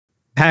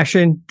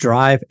Passion,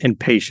 drive, and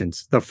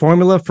patience. The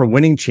formula for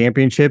winning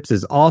championships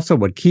is also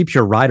what keeps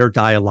your ride or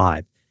die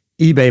alive.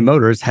 eBay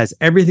Motors has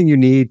everything you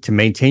need to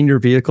maintain your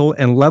vehicle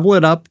and level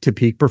it up to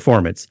peak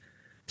performance.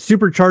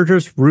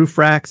 Superchargers, roof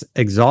racks,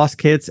 exhaust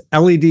kits,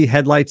 LED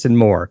headlights, and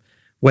more.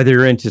 Whether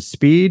you're into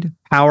speed,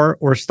 power,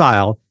 or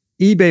style,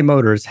 eBay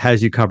Motors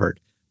has you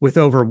covered. With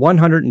over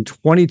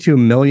 122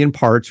 million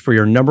parts for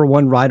your number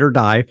one ride or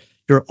die,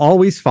 you'll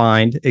always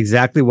find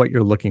exactly what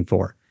you're looking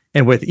for.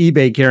 And with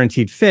eBay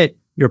Guaranteed Fit,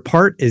 your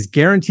part is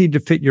guaranteed to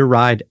fit your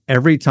ride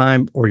every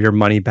time or your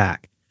money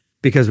back.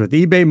 Because with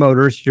eBay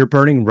Motors, you're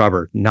burning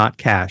rubber, not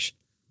cash.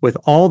 With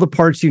all the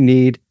parts you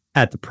need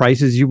at the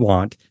prices you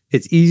want,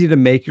 it's easy to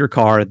make your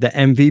car the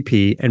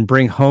MVP and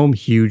bring home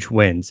huge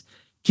wins.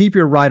 Keep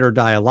your ride or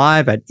die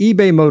alive at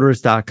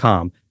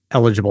ebaymotors.com.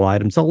 Eligible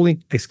items only.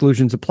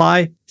 Exclusions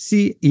apply.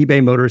 See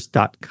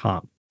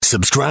ebaymotors.com.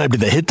 Subscribe to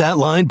the Hit That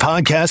Line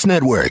Podcast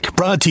Network,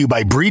 brought to you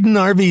by Breeden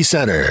RV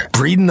Center.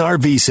 Breeden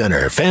RV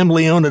Center,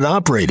 family owned and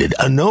operated,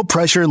 a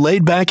no-pressure,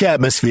 laid-back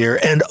atmosphere,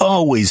 and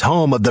always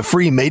home of the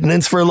free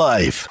maintenance for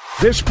life.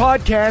 This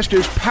podcast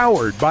is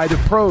powered by the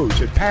pros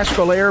at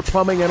Paschal Air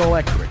Plumbing and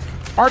Electric.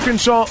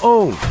 Arkansas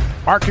owned,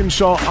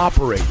 Arkansas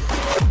operated.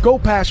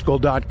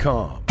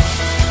 GoPaschal.com.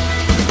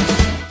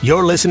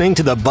 You're listening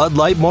to the Bud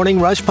Light Morning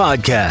Rush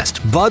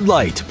Podcast. Bud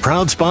Light,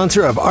 proud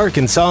sponsor of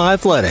Arkansas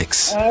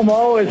Athletics. I'm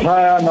always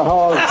high on the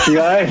hog,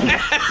 guys.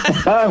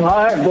 I'm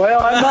high. Well,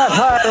 I'm not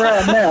high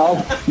right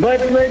now, but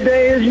the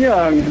day is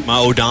young. My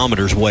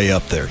odometer's way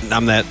up there.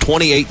 I'm that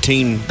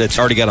 2018 that's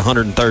already got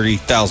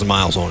 130,000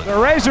 miles on it. The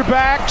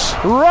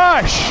Razorbacks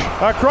rush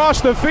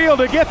across the field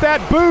to get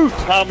that boot.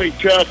 Tommy,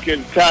 Chuck,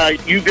 and Ty,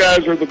 you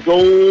guys are the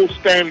gold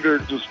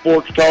standards of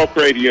sports talk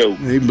radio.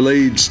 He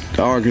bleeds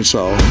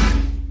Arkansas.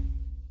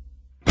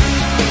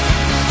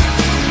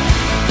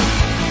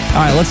 All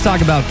right, let's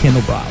talk about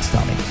Kendall Briles,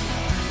 Tommy.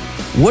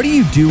 What do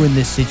you do in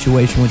this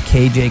situation with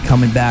KJ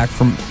coming back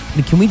from?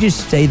 Can we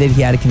just say that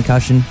he had a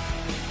concussion?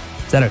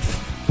 Is that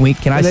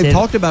can I say? They've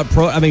talked about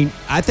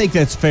I think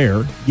that's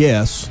fair.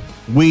 Yes,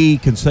 we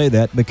can say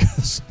that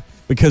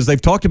because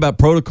they've talked about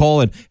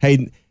protocol and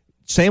hey,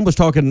 Sam was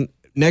talking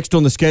next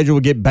on the schedule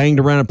would get banged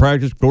around in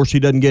practice. Of course,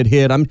 he doesn't get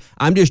hit.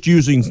 I'm just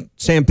using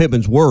Sam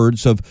Pittman's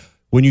words of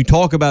when you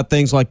talk about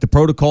things like the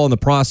protocol and the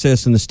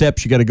process and the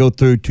steps you got to go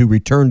through to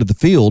return to the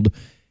field.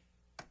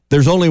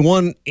 There's only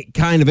one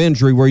kind of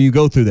injury where you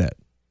go through that.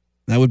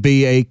 That would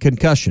be a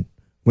concussion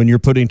when you're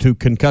put into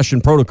concussion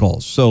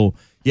protocols. So,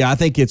 yeah, I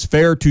think it's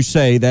fair to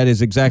say that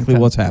is exactly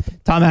what's happened.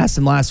 Tom asked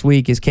him last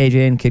week, is KJ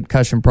in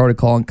concussion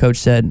protocol? And Coach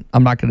said,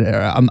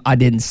 I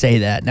didn't say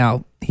that.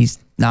 Now, he's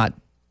not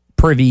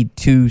privy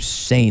to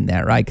saying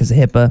that, right? Because of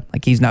HIPAA,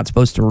 like he's not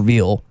supposed to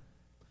reveal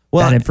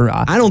that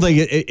information. I don't think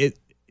it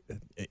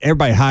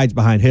everybody hides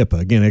behind HIPAA.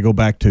 Again, they go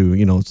back to,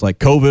 it's like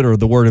COVID or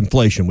the word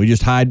inflation. We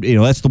just hide,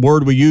 that's the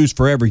word we use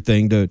for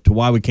everything to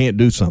why we can't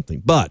do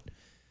something. But,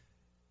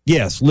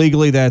 yes,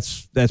 legally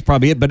that's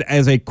probably it. But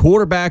as a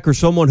quarterback or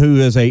someone who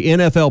is a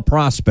NFL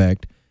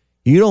prospect,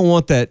 you don't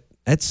want that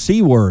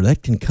C word,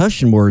 that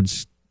concussion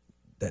words,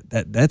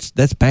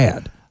 that's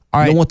bad.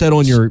 All right. You don't want that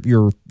on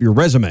your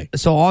resume.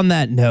 So on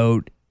that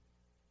note,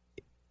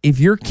 if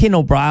you're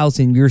Kendall Briles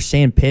and you're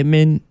Sam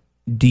Pittman,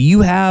 do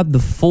you have the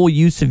full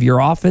use of your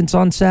offense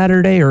on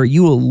Saturday, or are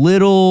you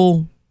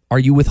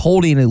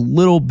withholding a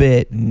little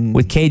bit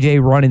with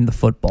KJ running the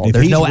football? If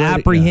there's no ready,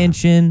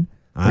 apprehension.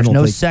 There's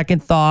no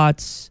second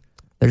thoughts.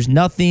 There's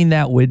nothing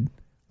that would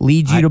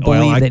lead you to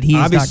believe that he's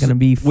not going to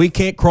be. We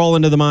can't crawl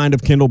into the mind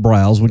of Kendall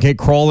Briles. We can't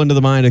crawl into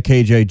the mind of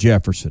KJ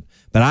Jefferson.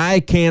 But I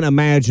can't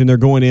imagine they're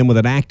going in with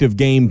an active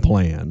game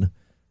plan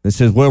that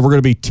says, well, we're going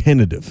to be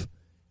tentative.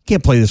 You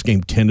can't play this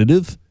game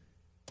tentative.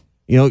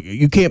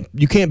 You can't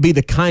be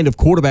the kind of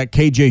quarterback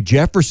KJ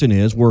Jefferson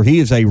is, where he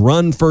is a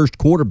run-first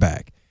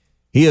quarterback.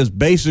 He is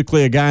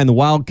basically a guy in the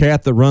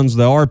Wildcat that runs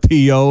the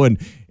RPO and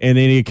then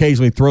he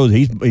occasionally throws.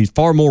 He's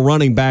far more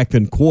running back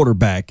than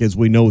quarterback, as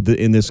we know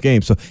in this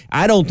game. So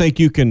I don't think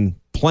you can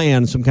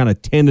plan some kind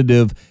of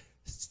tentative,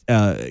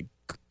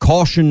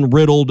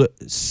 caution-riddled,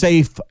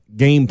 safe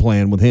game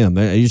plan with him.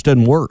 It just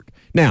doesn't work.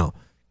 Now,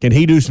 can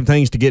he do some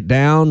things to get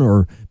down?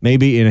 Or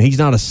maybe he's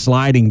not a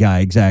sliding guy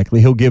exactly.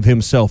 He'll give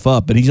himself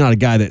up, but he's not a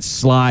guy that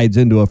slides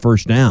into a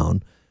first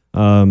down.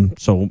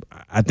 So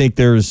I think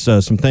there's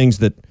some things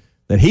that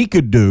he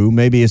could do,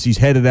 maybe as he's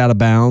headed out of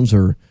bounds,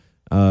 or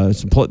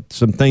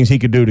some things he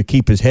could do to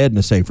keep his head in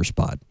a safer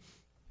spot.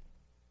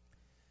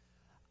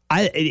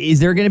 Is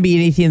there going to be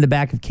anything in the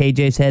back of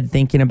KJ's head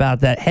thinking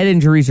about that? Head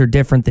injuries are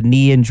different than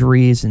knee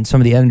injuries and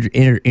some of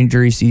the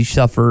injuries you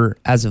suffer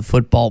as a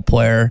football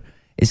player.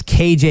 Is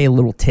KJ a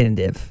little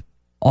tentative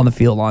on the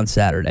field on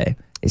Saturday?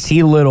 Is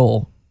he a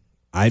little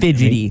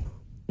fidgety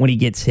when he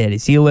gets hit?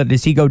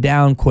 Does he go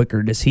down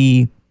quicker? That's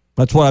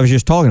what I was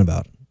just talking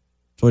about.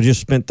 So I just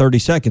spent 30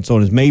 seconds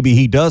on is maybe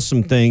he does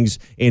some things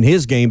in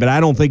his game, but I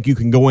don't think you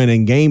can go in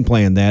and game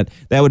plan that.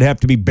 That would have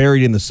to be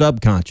buried in the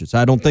subconscious.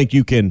 I don't think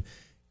you can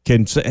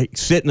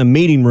sit in a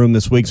meeting room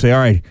this week and say, all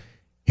right,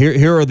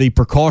 here are the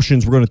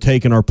precautions we're going to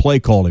take in our play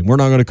calling. We're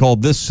not going to call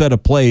this set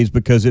of plays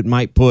because it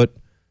might put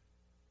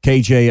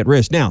KJ at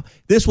risk. Now,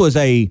 this was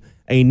a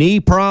knee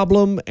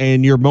problem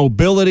and your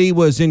mobility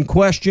was in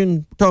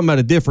question. We're talking about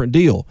a different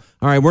deal.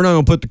 All right, we're not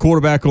going to put the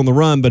quarterback on the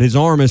run, but his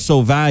arm is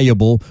so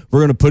valuable, we're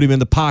going to put him in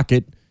the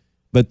pocket.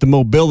 But the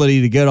mobility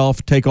to get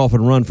off, take off,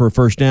 and run for a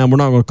first down, we're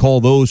not going to call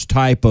those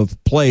type of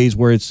plays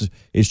where it's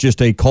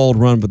just a called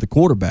run for the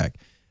quarterback.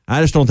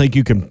 I just don't think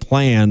you can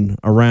plan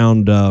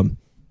around,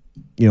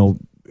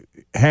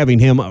 having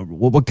him.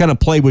 What kind of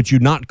play would you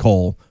not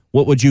call?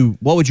 What would you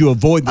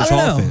avoid this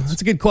offense?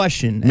 That's a good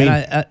question. I mean,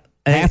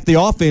 half the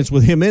offense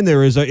with him in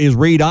there is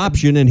read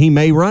option, and he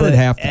may run it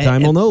half the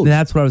time on those.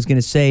 That's what I was going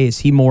to say. Is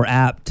he more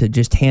apt to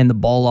just hand the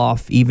ball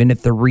off, even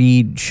if the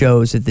read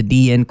shows that the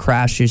DN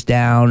crashes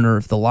down, or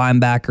if the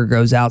linebacker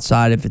goes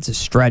outside, if it's a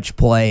stretch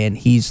play, and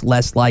he's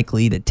less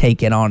likely to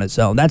take it on his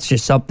own? That's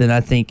just something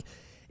I think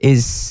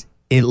is,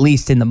 at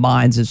least in the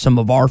minds of some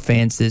of our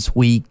fans this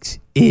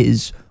week,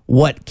 is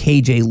what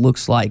KJ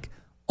looks like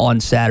on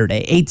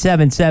Saturday.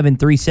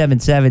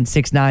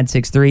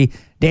 877-377-6963.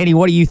 Danny,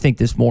 what do you think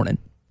this morning?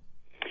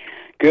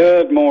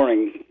 Good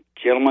morning,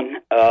 gentlemen.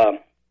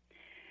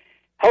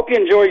 Hope you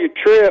enjoy your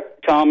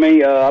trip,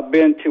 Tommy. I've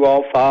been to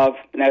all 5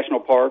 national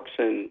parks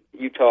in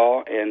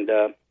Utah, and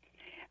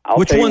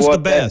which one's the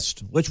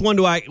best? Which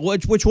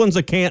one's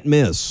a can't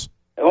miss?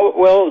 Oh,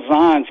 well,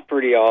 Zion's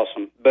pretty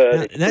awesome,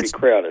 but it's pretty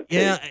crowded.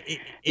 Yeah.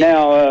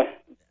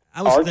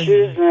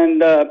 Arches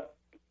and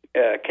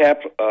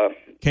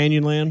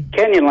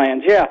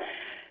Canyonlands, yeah,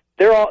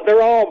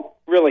 they're all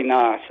really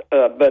nice,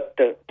 but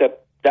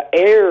the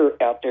air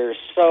out there is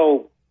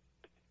so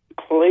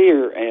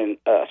clear and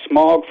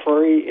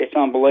smog-free. It's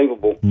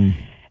unbelievable.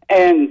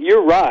 And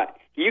you're right.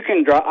 You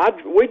can drive.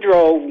 We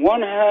drove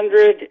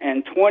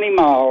 120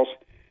 miles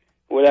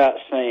without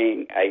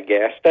seeing a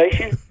gas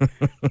station,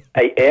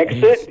 a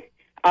exit.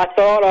 I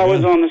thought I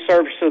was on the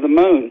surface of the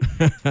moon.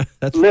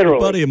 That's literally.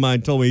 What a buddy of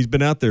mine told me. He's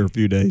been out there a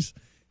few days.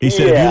 He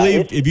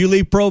said, if you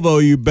leave Provo,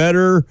 you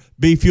better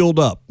be fueled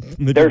up.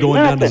 You're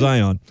going down to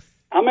Zion.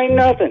 I mean,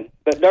 nothing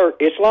but dirt.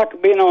 It's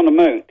like being on the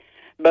moon.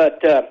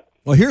 But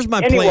well, here's my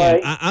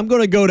plan. I'm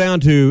going to go down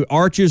to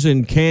Arches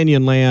and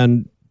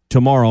Canyonland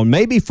tomorrow.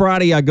 Maybe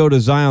Friday I go to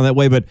Zion that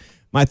way. But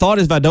my thought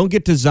is if I don't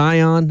get to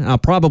Zion, I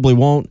probably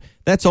won't.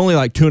 That's only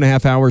like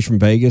 2.5 hours from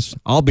Vegas.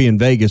 I'll be in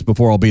Vegas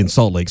before I'll be in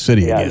Salt Lake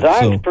City again.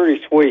 Zion's pretty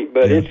sweet,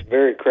 but it's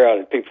very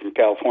crowded. People from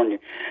California.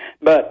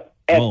 But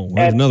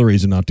that's another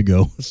reason not to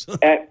go.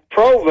 At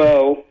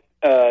Provo,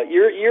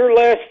 you're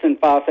less than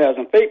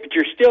 5,000 feet, but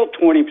you're still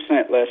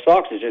 20% less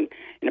oxygen.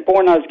 And the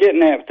point I was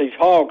getting at with these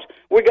Hogs,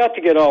 we got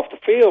to get off the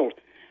field.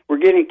 We're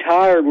getting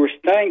tired.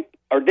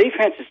 Our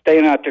defense is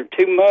staying out there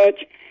too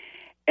much,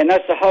 and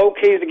that's the whole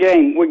key of the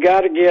game. We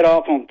got to get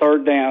off on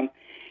third down,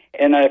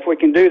 and if we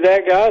can do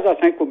that, guys, I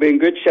think we'll be in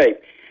good shape.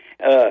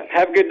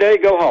 Have a good day.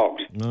 Go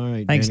Hogs. All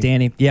right, thanks,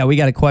 Danny. Yeah, we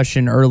got a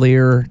question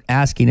earlier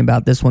asking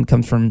about this one.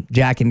 Comes from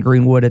Jack in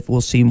Greenwood. If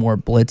we'll see more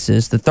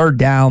blitzes. The third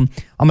down,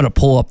 I'm going to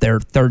pull up their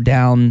third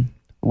down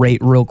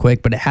rate real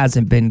quick, but it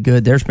hasn't been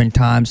good. There's been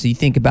times. So you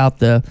think about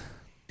the,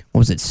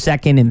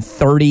 2nd and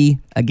 30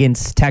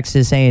 against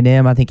Texas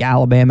A&M. I think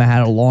Alabama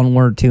had a long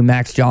one or two.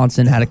 Max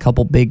Johnson had a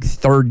couple big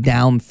third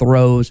down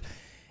throws,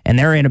 and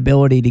their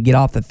inability to get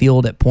off the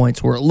field at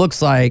points where it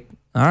looks like,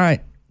 all right,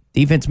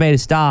 defense made a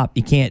stop.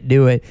 You can't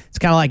do it. It's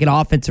kind of like an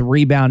offensive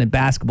rebound in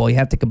basketball. You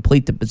have to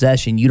complete the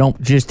possession. You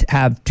don't just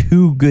have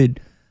 2 good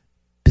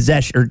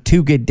possession or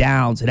 2 good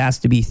downs. It has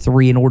to be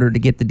 3 in order to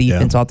get the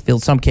defense off the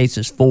field. Some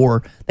cases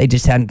 4. They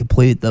just hadn't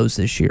completed those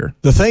this year.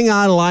 The thing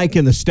I like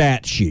in the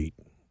stat sheet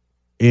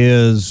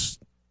is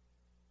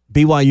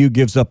BYU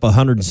gives up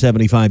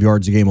 175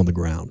 yards a game on the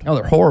ground. Oh,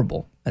 they're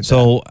horrible.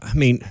 So, I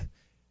mean,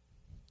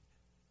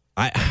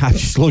 I'm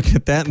just looking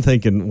at that and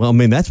thinking, well, I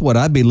mean, that's what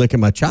I'd be licking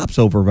my chops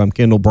over if I'm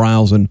Kendall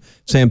Briles and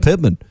Sam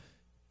Pittman.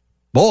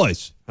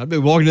 Boys, I'd be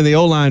walking to the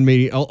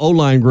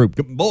O-line group.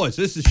 Boys,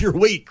 this is your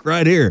week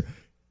right here.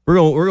 We're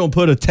going to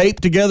put a tape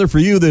together for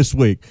you this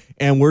week,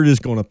 and we're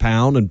just going to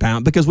pound and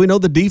pound because we know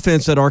the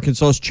defense at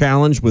Arkansas is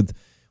challenged with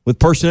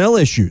personnel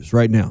issues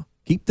right now.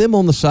 Keep them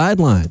on the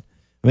sideline.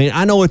 I mean,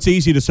 I know it's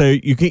easy to say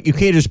you can't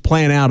just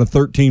plan out a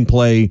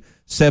 13-play,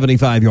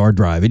 75-yard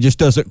drive. It just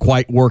doesn't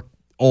quite work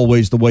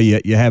always the way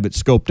you have it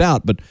scoped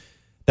out. But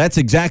that's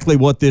exactly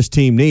what this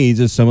team needs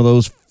is some of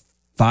those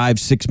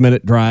 5-6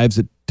 minute drives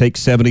that take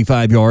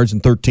 75 yards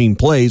and 13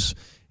 plays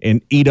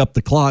and eat up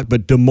the clock,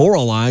 but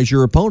demoralize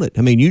your opponent.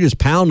 I mean, you just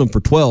pound them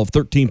for 12,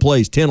 13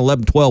 plays, 10,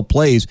 11, 12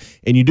 plays,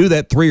 and you do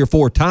that 3 or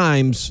 4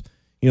 times.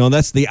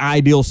 That's the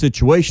ideal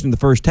situation in the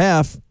first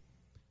half.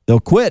 They'll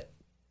quit.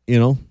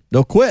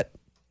 They'll quit.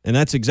 And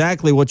that's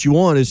exactly what you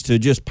want is to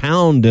just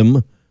pound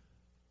them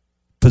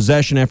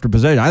possession after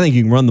possession. I think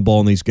you can run the ball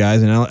on these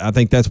guys, and I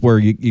think that's where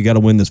you got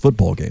to win this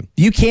football game.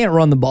 You can't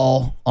run the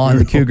ball on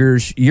the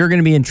Cougars. You're going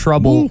to be in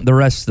trouble the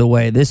rest of the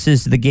way. This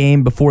is the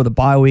game before the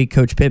bye week.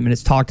 Coach Pittman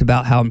has talked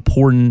about how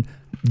important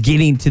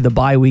getting to the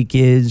bye week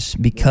is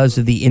because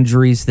of the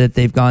injuries that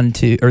they've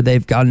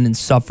gotten and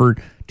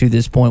suffered to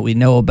this point. We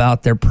know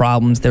about their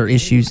problems, their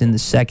issues in the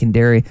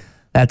secondary.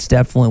 That's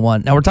definitely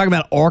one. Now we're talking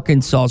about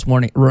Arkansas's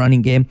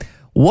running game.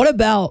 What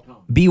about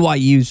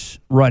BYU's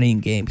running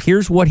game.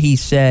 Here's what he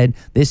said.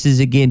 This is,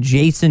 again,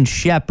 Jason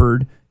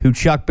Shepard, who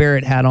Chuck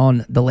Barrett had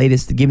on the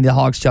latest Give Me the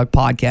Hogs Chuck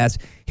podcast.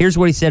 Here's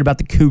what he said about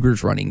the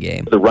Cougars' running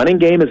game. The running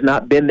game has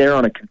not been there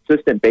on a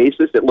consistent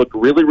basis. It looked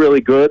really,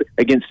 really good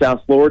against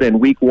South Florida in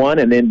week 1,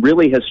 and then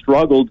really has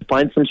struggled to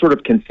find some sort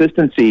of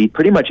consistency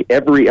pretty much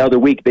every other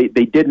week. They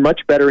did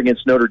much better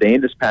against Notre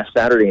Dame this past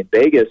Saturday in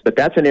Vegas, but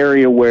that's an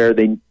area where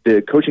the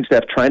coaching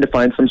staff trying to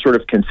find some sort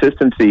of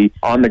consistency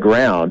on the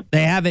ground.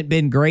 They haven't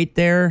been great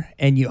there,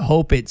 and you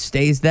hope it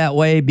stays that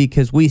way,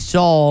 because we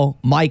saw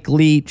Mike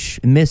Leach,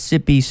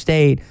 Mississippi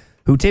State,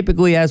 who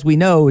typically, as we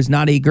know, is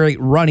not a great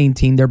running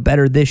team. They're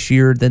better this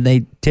year than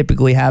they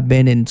typically have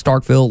been in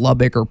Starkville,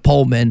 Lubbock, or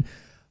Pullman.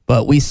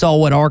 But we saw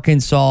what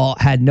Arkansas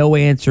had no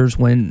answers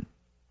when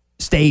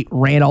State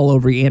ran all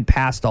over you and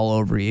passed all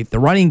over you. If the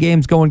running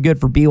game's going good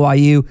for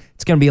BYU,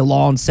 it's going to be a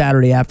long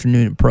Saturday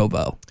afternoon in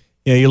Provo.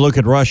 Yeah, you look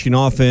at rushing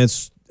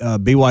offense,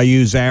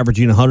 BYU's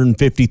averaging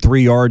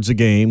 153 yards a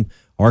game.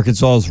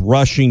 Arkansas's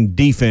rushing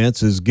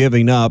defense is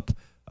giving up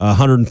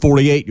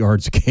 148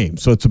 yards a game.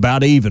 So it's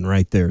about even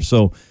right there.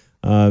 So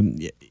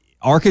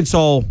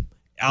Arkansas,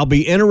 I'll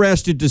be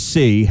interested to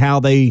see how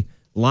they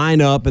line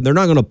up, and they're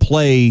not going to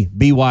play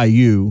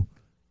BYU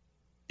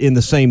in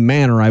the same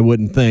manner, I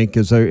wouldn't think,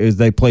 as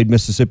they played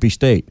Mississippi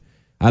State.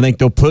 I think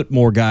they'll put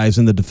more guys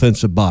in the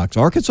defensive box.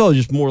 Arkansas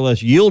just more or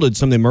less yielded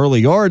some of them early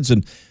yards,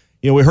 and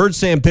we heard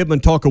Sam Pittman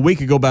talk a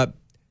week ago about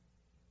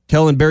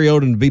telling Barry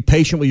Odom to be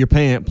patient with your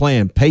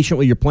plan, patient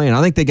with your plan.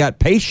 I think they got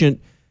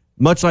patient,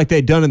 much like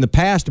they'd done in the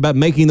past, about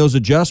making those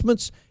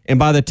adjustments, and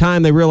by the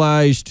time they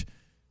realized,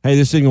 hey,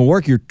 this isn't going to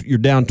work, you're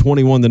down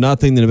 21-0,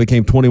 then it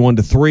became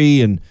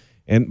 21-3,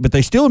 but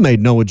they still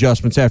made no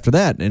adjustments after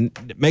that. And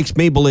it makes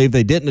me believe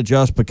they didn't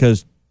adjust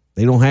because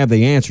they don't have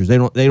the answers. They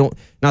don't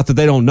not that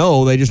they don't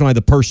know, they just don't have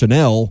the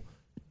personnel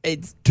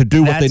to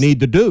do what they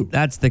need to do.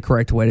 That's the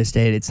correct way to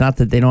state it. It's not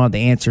that they don't have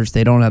the answers,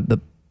 they don't have the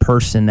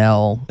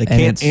personnel. They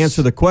can't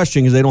answer the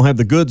question because they don't have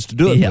the goods to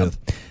do it with.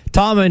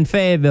 Tom in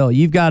Fayetteville,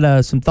 you've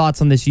got some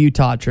thoughts on this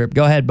Utah trip.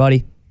 Go ahead,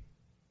 buddy.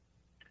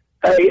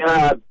 Hey,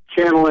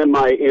 channeling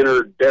my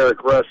inner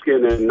Derek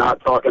Ruskin and not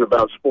talking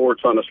about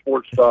sports on a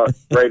sports talk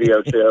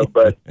radio show,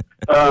 but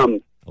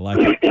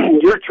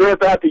your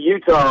trip out to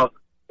Utah,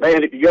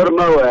 man, if you go to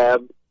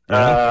Moab,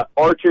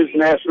 Arches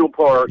National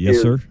Park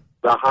is the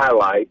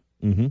highlight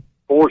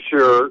for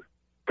sure.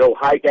 Go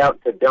hike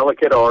out to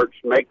Delicate Arch,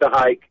 make the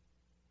hike.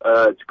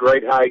 It's a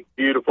great hike,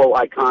 beautiful,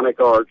 iconic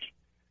arch.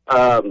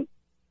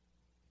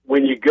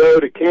 When you go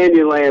to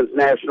Canyonlands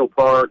National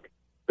Park,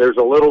 there's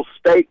a little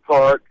state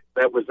park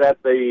that was at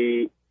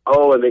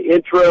in the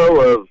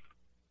intro of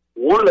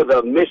one of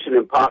the Mission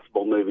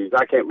Impossible movies.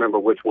 I can't remember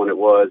which one it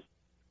was,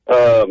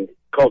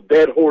 called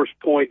Dead Horse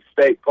Point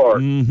State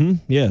Park.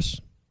 Yes.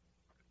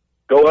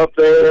 Go up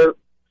there,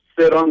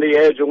 sit on the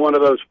edge of one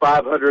of those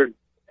 500,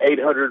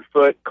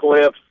 800-foot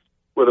cliffs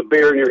with a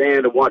beer in your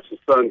hand and watch the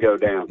sun go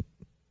down.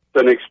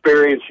 It's an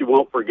experience you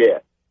won't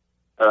forget.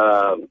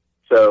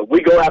 So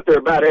we go out there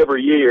about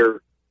every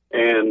year,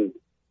 and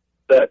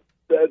that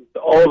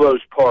all those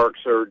parks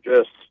are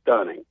just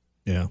stunning.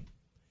 Yeah.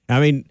 I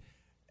mean,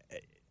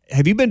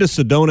 have you been to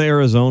Sedona,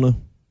 Arizona?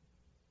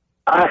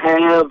 I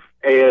have,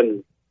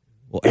 and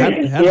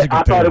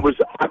I thought it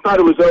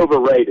was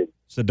overrated.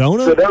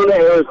 Sedona? Sedona,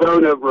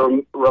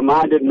 Arizona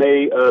reminded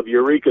me of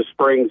Eureka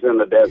Springs in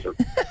the desert.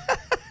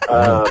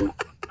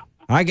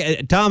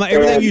 Tom,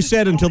 everything you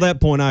said until that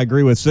point, I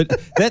agree with. So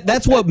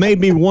that's what made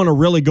me want to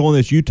really go on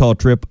this Utah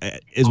trip.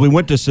 Is we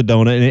went to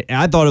Sedona, and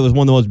I thought it was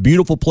one of the most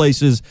beautiful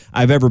places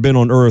I've ever been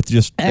on earth.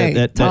 Just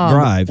that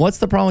drive. What's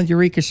the problem with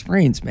Eureka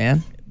Springs,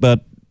 man?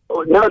 But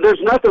no,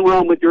 there's nothing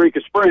wrong with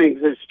Eureka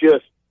Springs. It's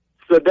just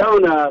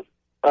Sedona.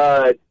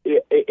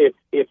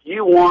 If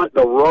you want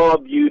the raw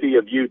beauty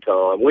of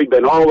Utah, and we've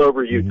been all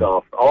over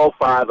Utah, all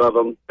 5 of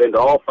them. Been to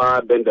all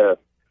 5. Been to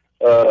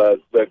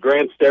the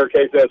Grand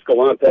Staircase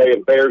Escalante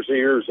and Bears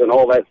Ears and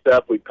all that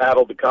stuff. We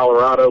paddled to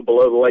Colorado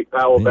below the Lake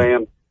Powell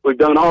Dam. We've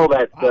done all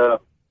that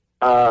stuff.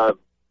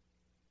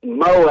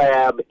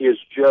 Moab is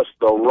just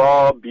the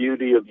raw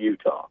beauty of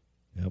Utah.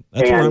 Yep.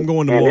 That's where I'm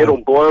going tomorrow. And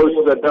it'll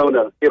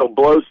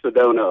blow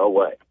Sedona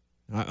away.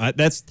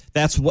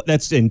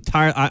 That's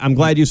entire. I'm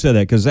glad you said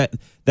that, because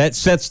that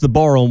sets the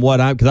bar on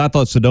because I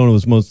thought Sedona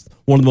was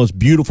one of the most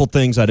beautiful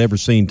things I'd ever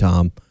seen,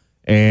 Tom.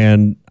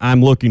 And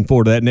I'm looking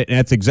forward to that. And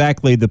that's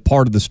exactly the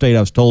part of the state I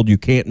was told you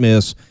can't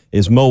miss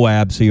is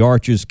Moab, see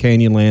Arches,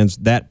 Canyonlands,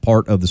 that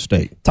part of the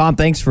state. Tom,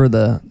 thanks for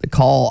the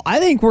call. I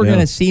think we're going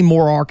to see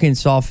more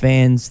Arkansas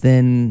fans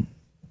than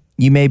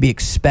you maybe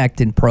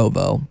expect in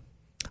Provo.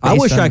 I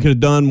wish I could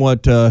have done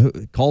what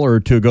a caller or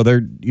two ago.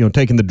 They're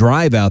taking the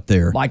drive out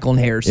there. Michael and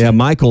Harrison. Yeah,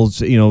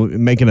 Michael's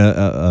making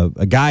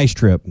a guy's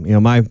trip.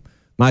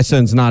 My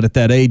son's not at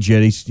that age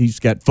yet. He's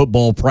got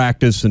football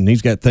practice and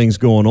he's got things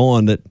going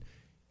on that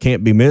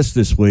can't be missed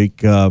this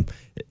week.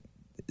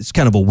 It's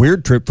kind of a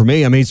weird trip for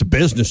me. I mean, it's a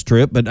business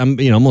trip, but I'm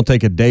going to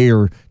take a day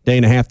or day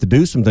and a half to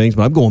do some things.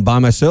 But I'm going by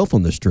myself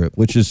on this trip,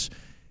 which is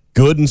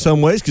good in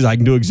some ways because I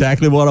can do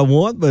exactly what I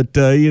want. But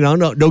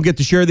don't get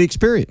to share the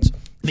experience.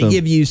 Let me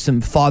give you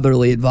some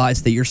fatherly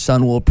advice that your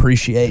son will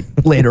appreciate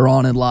later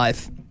on in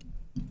life.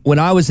 When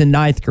I was a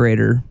ninth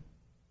grader,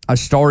 I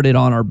started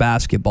on our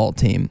basketball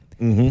team.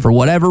 For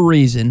whatever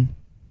reason,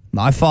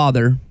 my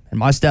father and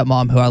my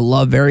stepmom, who I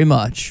love very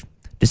much,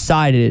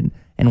 decided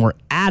and were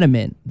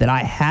adamant that I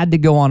had to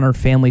go on our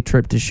family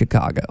trip to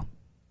Chicago.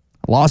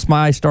 I lost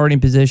my starting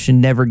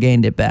position, never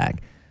gained it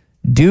back.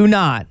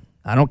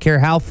 I don't care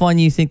how fun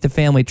you think the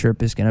family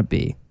trip is going to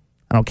be.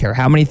 I don't care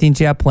how many things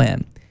you have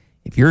planned.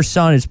 If your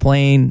son is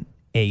playing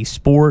a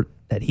sport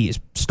that he is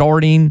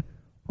starting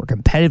or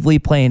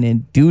competitively playing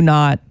in, do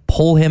not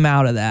pull him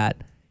out of that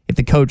if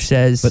the coach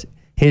says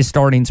his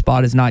starting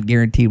spot is not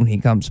guaranteed when he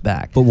comes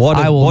back. But what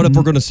if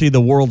we're going to see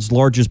the world's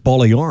largest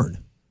ball of yarn?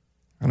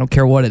 I don't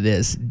care what it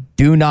is.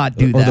 Do not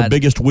do that. Or the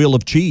biggest wheel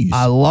of cheese.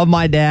 I love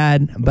my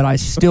dad, but I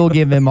still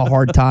give him a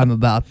hard time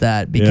about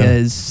that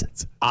because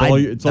it's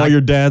all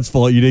your dad's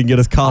fault. You didn't get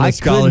a college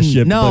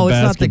scholarship. No, it's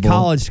not the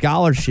college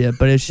scholarship,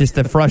 but it's just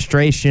the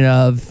frustration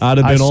of I'd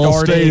have been all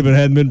state if it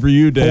hadn't been for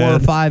you, Dad. 4 or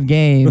 5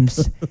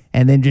 games,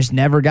 and then just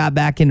never got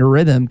back into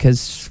rhythm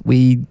because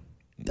my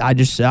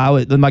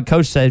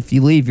coach said, if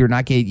you leave, you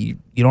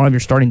don't have your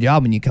starting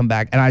job when you come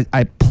back. And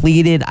I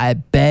pleaded, I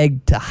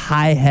begged to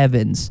high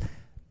heavens,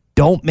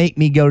 don't make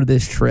me go to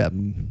this trip.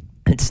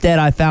 Instead,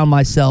 I found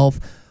myself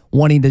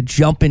wanting to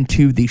jump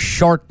into the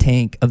Shark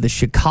Tank of the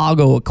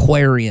Chicago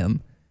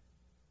Aquarium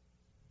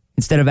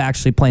instead of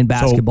actually playing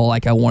basketball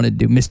like I wanted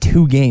to do. Missed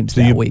 2 games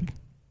that week.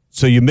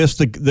 So you missed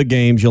the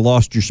games, you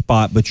lost your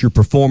spot, but your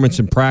performance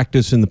in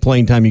practice and the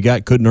playing time you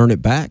got couldn't earn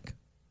it back?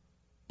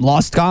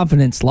 Lost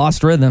confidence,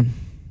 lost rhythm.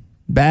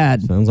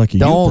 Bad. Sounds like a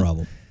you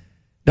problem.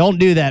 Don't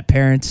do that,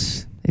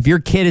 parents. If your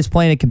kid is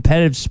playing a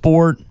competitive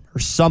sport or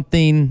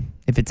something,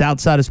 if it's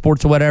outside of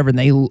sports or whatever, and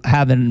they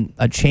having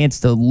a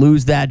chance to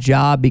lose that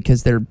job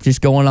because they're just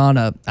going on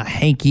a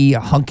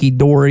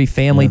hunky-dory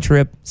family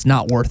trip, it's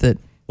not worth it.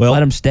 Well,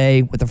 let them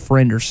stay with a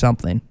friend or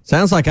something.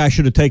 Sounds like I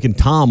should have taken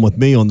Tom with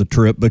me on the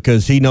trip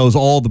because he knows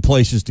all the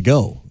places to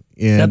go.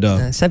 And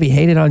except he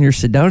hated on your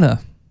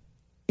Sedona.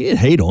 He didn't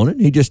hate on it.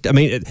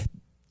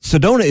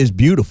 Sedona is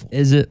beautiful.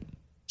 Is it?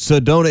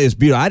 Sedona is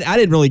beautiful. I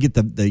didn't really get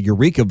the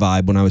Eureka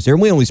vibe when I was there.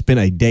 We only spent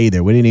a day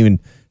there. We didn't even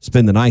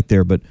spend the night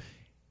there, but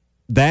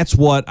that's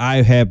what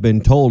I have been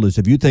told is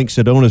if you think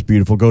Sedona is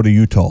beautiful, go to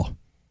Utah.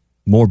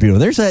 More beautiful.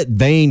 There's that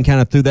vein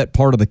kind of through that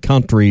part of the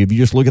country. If you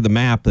just look at the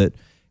map that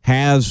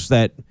has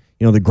that,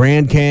 the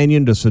Grand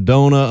Canyon to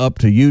Sedona up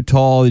to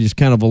Utah, just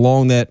kind of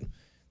along that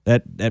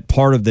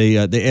part of the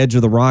edge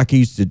of the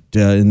Rockies,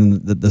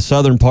 in the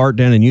southern part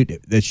down in Utah,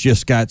 that's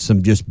just got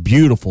some just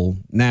beautiful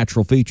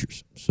natural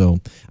features. So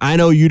I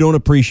know you don't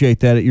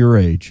appreciate that at your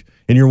age,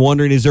 and you're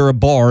wondering, is there a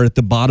bar at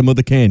the bottom of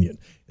the canyon?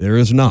 There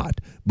is not,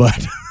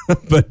 but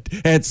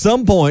at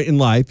some point in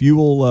life,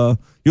 you'll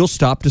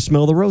stop to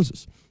smell the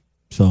roses.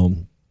 So.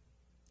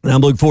 And I'm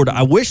looking forward to.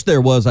 I wish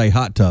there was a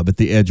hot tub at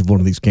the edge of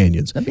one of these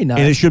canyons. That'd be nice.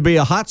 And it should be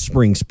a hot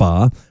spring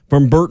spa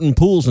from Burton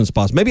Pools and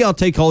Spas. Maybe I'll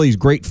take all these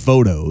great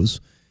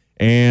photos,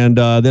 and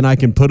then I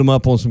can put them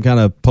up on some kind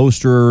of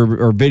poster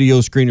or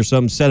video screen or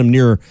something, set them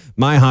near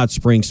my hot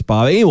spring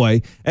spa.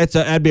 Anyway,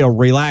 that'd be a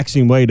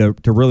relaxing way to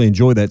really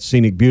enjoy that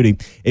scenic beauty.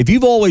 If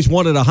you've always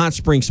wanted a hot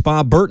spring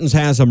spa, Burton's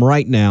has them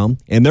right now,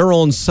 and they're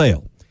on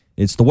sale.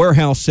 It's the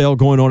warehouse sale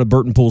going on at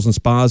Burton Pools and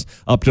Spas,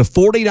 up to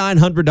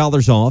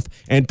 $4,900 off,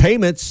 and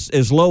payments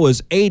as low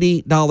as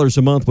 $80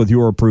 a month with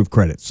your approved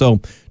credit. So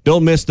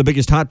don't miss the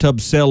biggest hot tub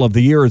sale of the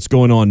year. It's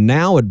going on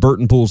now at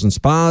Burton Pools and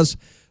Spas,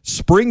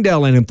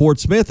 Springdale and in Fort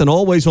Smith, and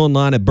always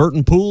online at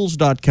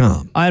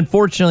burtonpools.com. I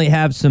unfortunately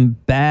have some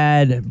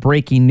bad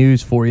breaking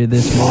news for you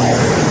this morning.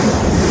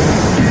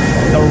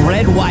 The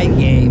red-white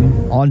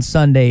game on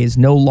Sunday is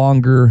no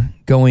longer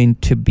going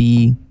to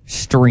be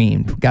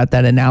streamed. Got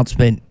that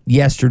announcement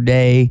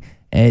yesterday,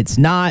 and it's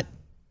not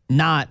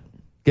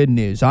good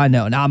news. I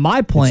know. Now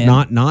my plan,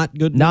 it's not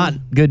good news? Not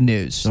good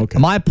news. Okay.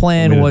 My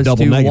plan was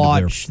to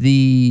watch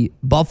the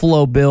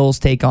Buffalo Bills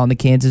take on the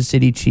Kansas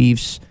City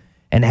Chiefs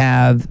and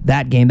have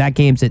that game. That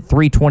game's at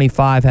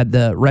 3:25. Had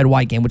the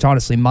red-white game, which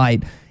honestly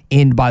might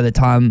end by the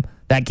time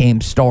that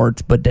game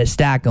starts, but to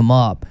stack them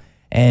up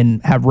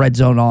and have Red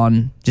Zone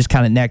on just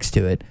kind of next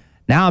to it.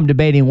 Now I'm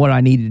debating what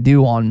I need to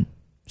do on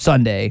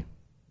Sunday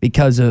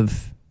because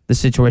of the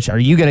situation. Are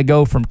you going to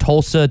go from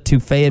Tulsa to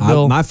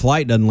Fayetteville? My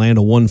flight doesn't land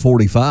at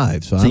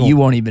 1:45, so you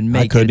won't even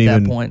make it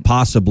at that point.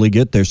 Possibly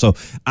get there. So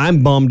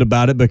I'm bummed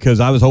about it because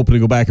I was hoping to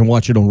go back and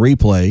watch it on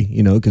replay,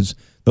 because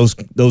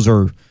those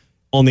are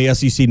on the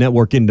SEC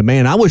Network in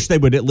demand. I wish they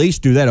would at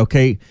least do that.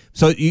 Okay,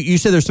 so you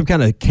said there's some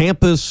kind of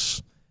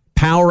campus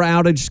power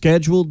outage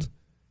scheduled?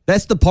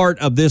 That's the part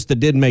of this that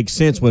didn't make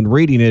sense when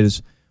reading it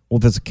is, well,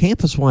 if it's a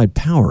campus-wide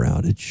power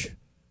outage,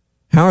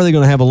 how are they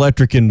going to have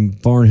electric in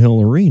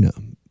Barnhill Arena?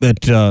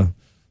 But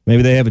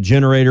maybe they have a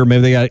generator.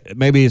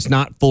 Maybe it's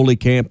not fully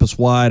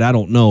campus-wide. I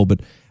don't know.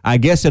 But I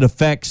guess it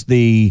affects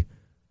the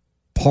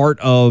part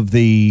of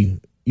the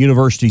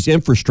university's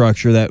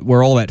infrastructure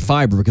where all that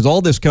fiber, because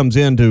all this comes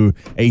into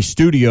a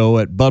studio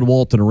at Bud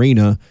Walton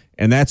Arena,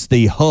 and that's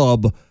the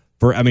hub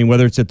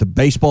whether it's at the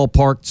baseball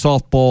park,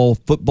 softball,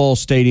 football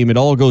stadium, it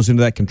all goes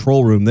into that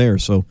control room there.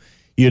 So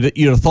you'd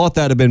have thought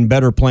that had been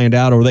better planned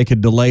out, or they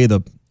could delay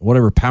the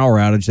whatever power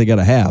outage they got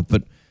to have.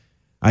 But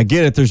I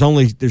get it.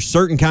 There's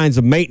certain kinds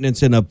of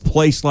maintenance in a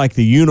place like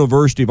the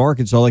University of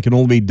Arkansas that can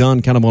only be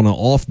done kind of on an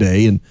off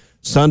day, and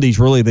Sunday's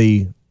really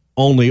the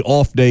only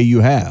off day you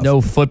have. No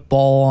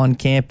football on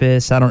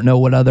campus. I don't know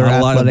what other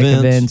athletic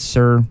events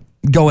are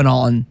going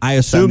on. I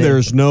assume Sunday.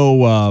 There's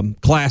no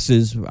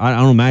classes. I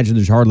don't imagine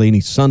there's hardly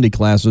any Sunday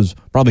classes.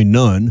 Probably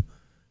none.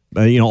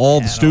 All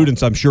the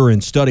students, I'm sure,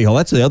 in study hall.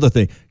 That's the other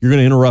thing. You're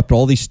going to interrupt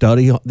all these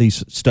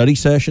study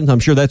sessions. I'm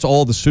sure that's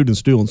all the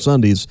students do on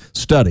Sunday is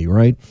study,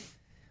 right?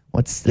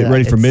 Get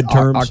ready for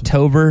midterms?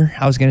 October.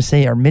 I was going to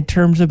say, are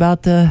midterms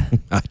about to?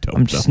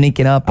 I'm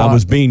sneaking up. I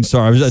was being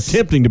sorry. I was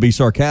attempting to be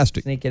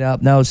sarcastic. Sneaking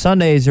up. No,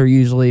 Sundays are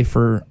usually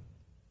for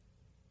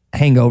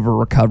hangover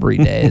recovery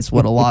day. Is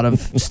what a lot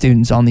of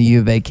students on the U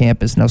of A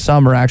campus. Now,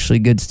 some are actually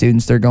good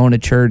students. They're going to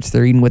church.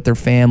 They're eating with their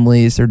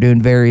families. They're doing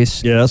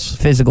various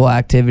physical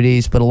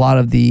activities. But a lot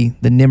of the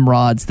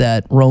Nimrods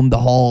that roam the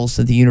halls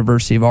at the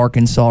University of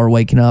Arkansas are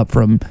waking up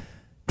from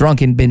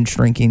drunken binge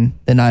drinking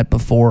the night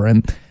before,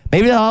 and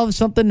maybe they'll have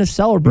something to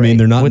celebrate. I mean,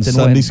 they're not in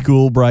Sunday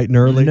school bright and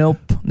early? Nope.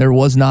 There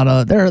was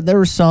not there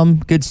were some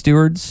good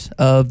stewards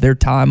of their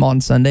time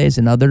on Sundays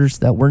and others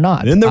that were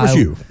not. And there was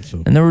you.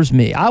 So. And there was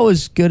me. I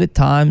was good at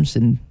times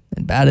and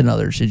bad at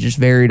others. It just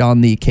varied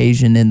on the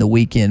occasion and the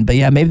weekend. But,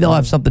 yeah, maybe they'll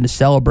have something to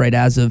celebrate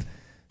as of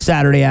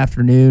Saturday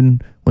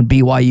afternoon when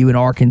BYU and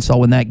Arkansas,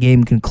 when that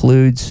game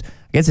concludes.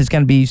 I guess it's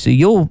going to be – so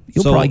you'll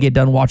probably get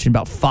done watching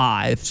about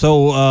 5.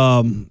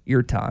 So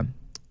your time.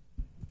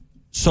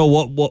 So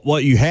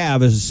what you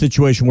have is a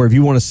situation where if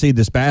you want to see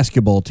this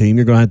basketball team,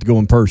 you're going to have to go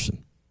in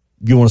person.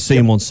 You want to see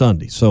them on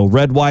Sunday. So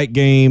red-white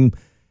game,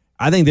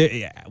 I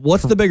think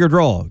what's the bigger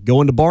draw?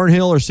 Going to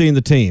Barnhill or seeing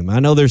the team? I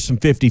know there's some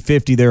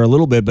 50-50 there a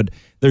little bit, but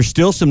there's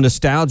still some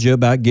nostalgia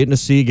about getting to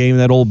see a game in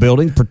that old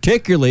building,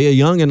 particularly a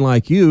youngin'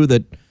 like you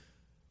that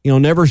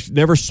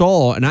never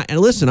saw. And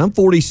listen, I'm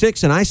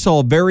 46 and I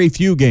saw very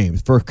few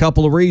games for a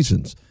couple of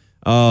reasons.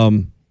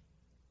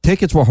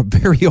 Tickets were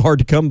very hard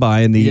to come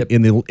by in the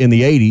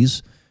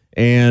 80s,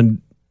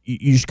 and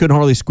you just couldn't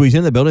hardly squeeze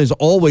in the building. It was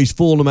always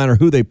full no matter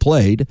who they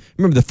played.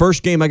 Remember the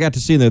first game I got to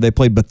see there, they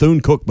played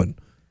Bethune-Cookman,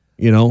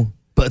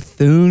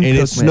 Bethune-Cookman. And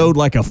it snowed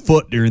like a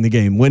foot during the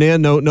game. Went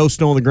in, no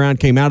snow on the ground.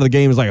 Came out of the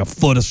game, it was like a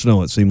foot of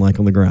snow, it seemed like,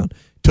 on the ground.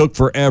 Took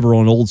forever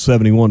on Old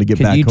 71 to get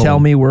back home. Can you tell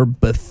me where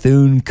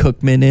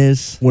Bethune-Cookman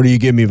is? What do you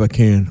give me if I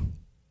can?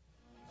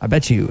 I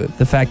bet you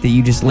the fact that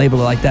you just label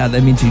it like that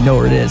means you know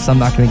where it is. I'm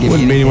not going to give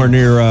Wouldn't you anything. Wouldn't be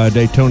anywhere near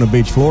Daytona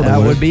Beach, Florida. That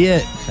would be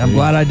it. I'm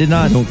glad I did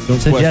not don't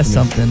suggest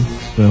something.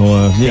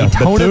 So,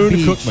 Daytona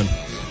Beach.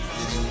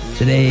 Bethune-Cookman.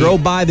 Today,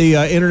 drove by the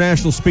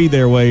International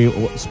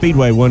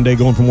Speedway one day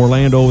going from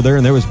Orlando over there,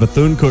 and there was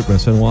Bethune-Cookman. I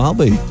said, well, I'll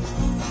be.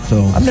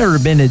 So I've never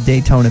been to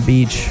Daytona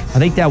Beach. I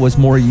think that was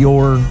more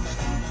your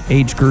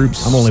age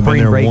group's I'm only spring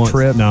been there break once.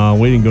 trip. No,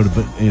 we didn't go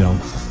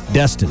to,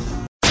 Destin.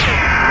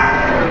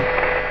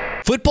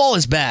 Football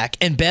is back,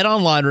 and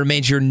BetOnline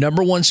remains your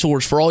number one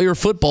source for all your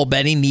football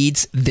betting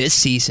needs this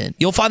season.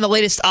 You'll find the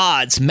latest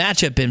odds,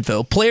 matchup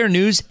info, player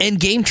news, and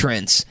game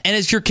trends. And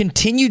as your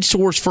continued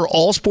source for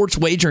all sports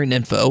wagering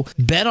info,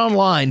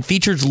 BetOnline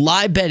features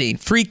live betting,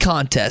 free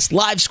contests,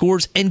 live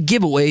scores, and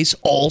giveaways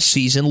all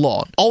season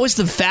long. Always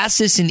the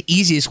fastest and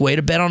easiest way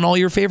to bet on all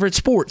your favorite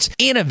sports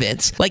and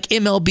events like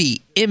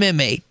MLB,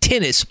 MMA,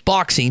 tennis,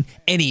 boxing,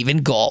 and even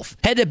golf.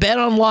 Head to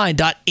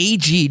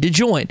betonline.ag to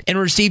join and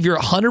receive your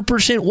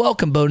 100%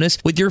 welcome bonus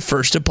with your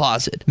first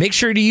deposit. Make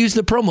sure to use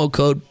the promo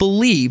code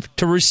BELIEVE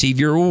to receive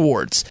your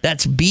rewards.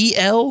 That's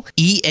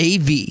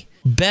BLEAV.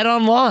 Bet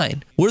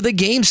online, where the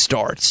game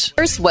starts.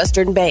 First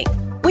Western Bank.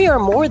 We are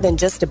more than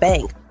just a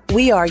bank.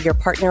 We are your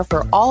partner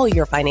for all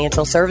your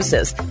financial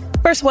services.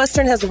 First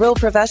Western has real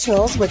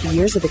professionals with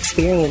years of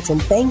experience in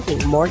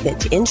banking,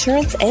 mortgage,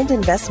 insurance, and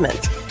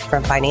investments.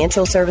 From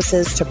financial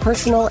services to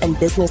personal and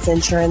business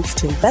insurance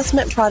to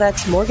investment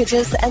products,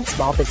 mortgages, and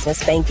small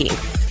business banking.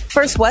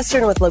 First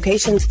Western with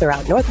locations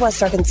throughout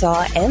Northwest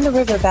Arkansas and the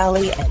River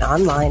Valley and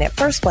online at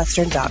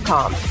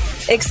firstwestern.com.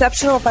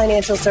 Exceptional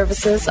financial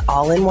services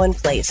all in one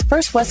place.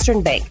 First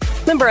Western Bank.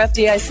 Member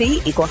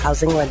FDIC, Equal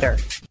Housing Lender.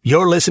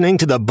 You're listening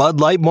to the Bud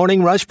Light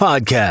Morning Rush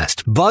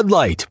Podcast. Bud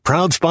Light,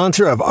 proud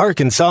sponsor of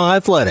Arkansas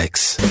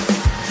Athletics.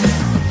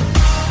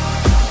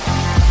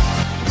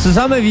 So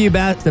some of you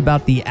asked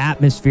about the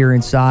atmosphere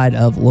inside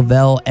of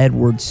LaVell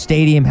Edwards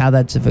Stadium, how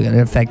that's going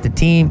to affect the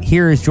team.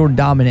 Here is Jordan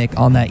Dominic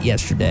on that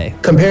yesterday.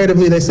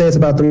 Comparatively, they say it's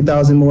about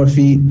 3,000 more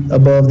feet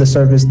above the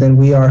surface than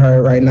we are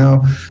right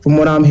now. From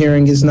what I'm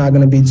hearing, it's not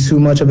going to be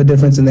too much of a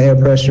difference in the air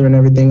pressure and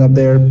everything up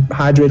there.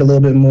 Hydrate a little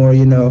bit more,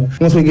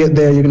 Once we get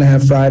there, you're going to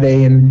have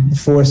Friday and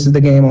force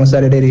the game on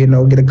Saturday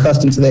to, get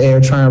accustomed to the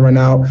air, try and run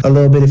out a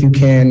little bit if you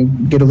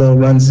can, get a little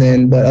runs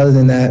in. But other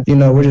than that,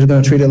 we're just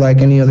going to treat it like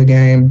any other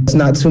game. It's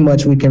not too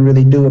much we can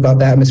really do about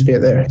the atmosphere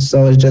there.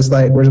 So it's just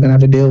like we're just going to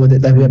have to deal with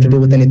it like we have to deal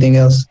with anything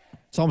else.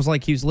 It's almost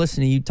like he was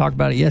listening to you talk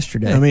about it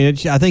yesterday. I mean,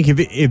 I think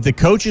if the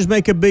coaches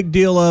make a big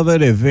deal of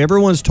it, if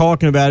everyone's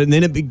talking about it, and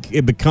then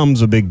it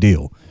becomes a big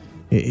deal.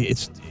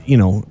 It's,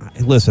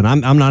 listen,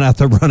 I'm not out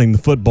there running the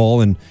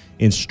football and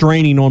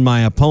straining on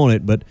my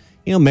opponent, but,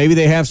 maybe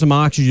they have some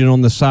oxygen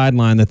on the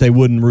sideline that they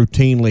wouldn't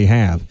routinely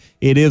have.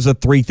 It is a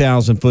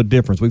 3,000-foot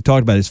difference. We've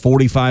talked about it. It's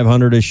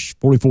 4,500-ish,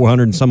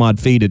 4,400 and some odd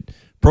feet at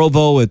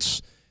Provo.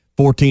 It's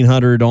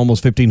 1,400,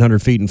 almost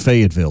 1,500 feet in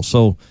Fayetteville.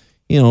 So,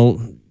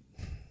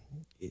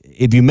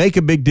 if you make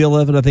a big deal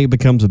of it, I think it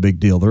becomes a big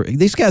deal.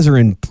 These guys are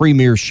in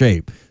premier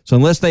shape. So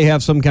unless they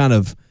have some kind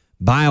of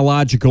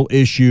biological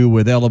issue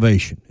with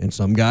elevation, and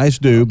some guys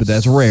do, but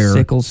that's rare.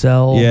 Sickle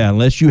cell. Yeah,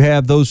 unless you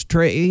have those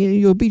traits,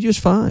 you'll be just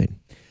fine.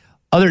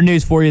 Other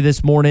news for you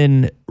this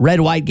morning,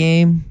 red-white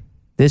game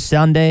this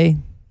Sunday.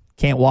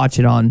 Can't watch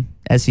it on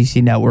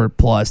SEC Network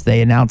Plus.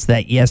 They announced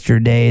that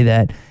yesterday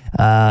that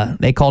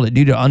they called it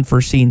due to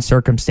unforeseen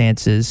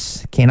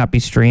circumstances. Cannot be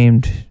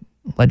streamed.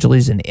 Allegedly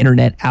is an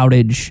internet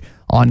outage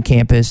on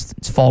campus.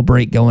 It's fall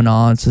break going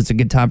on, so it's a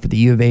good time for the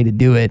U of A to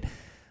do it.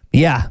 But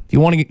yeah, if you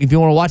want to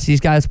watch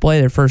these guys play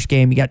their first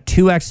game, you got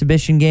 2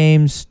 exhibition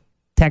games,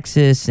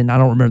 Texas, and I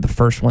don't remember the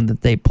first one that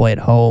they play at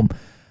home,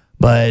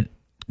 but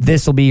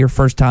this will be your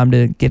first time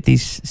to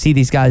see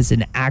these guys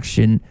in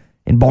action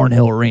in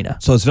Barnhill Arena.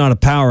 So it's not a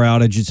power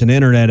outage, it's an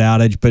internet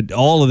outage, but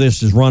all of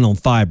this is run on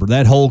fiber.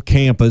 That whole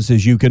campus,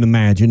 as you can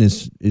imagine,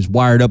 is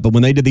wired up. But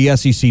when they did the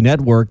SEC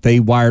Network,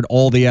 they wired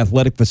all the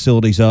athletic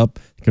facilities up,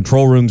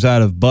 control rooms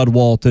out of Bud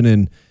Walton,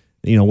 and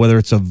whether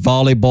it's a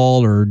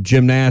volleyball or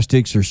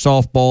gymnastics or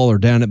softball or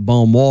down at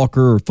Bone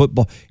Walker or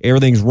football,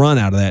 everything's run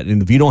out of that.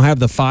 And if you don't have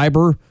the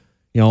fiber,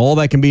 all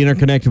that can be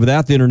interconnected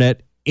without the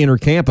internet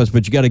inter-campus,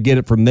 but you got to get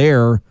it from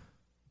there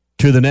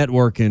to the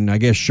network in, I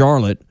guess,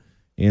 Charlotte.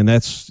 And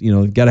that's,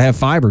 got to have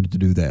fiber to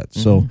do that. Mm-hmm.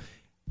 So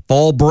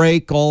fall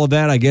break, all of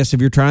that, I guess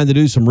if you're trying to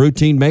do some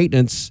routine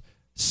maintenance,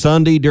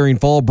 Sunday during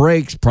fall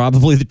breaks,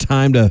 probably the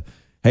time to,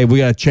 hey, we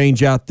got to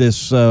change out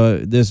this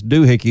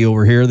doohickey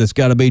over here that's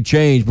got to be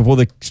changed before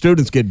the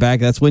students get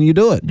back. That's when you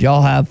do it. Did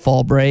y'all have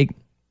fall break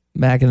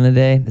back in the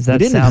day? Does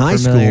that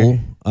sound familiar? We did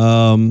in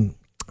high school.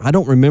 I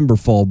don't remember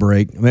fall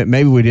break.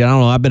 Maybe we did. I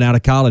don't know. I've been out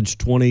of college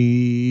 22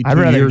 years now. I'd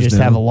rather just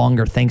have a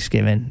longer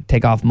Thanksgiving,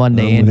 take off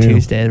Monday and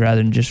Tuesday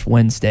rather than just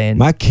Wednesday. And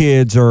my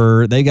kids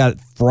they got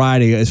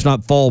Friday. It's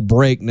not fall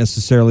break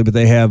necessarily, but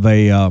they have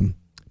a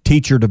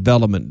teacher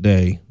development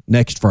day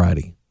next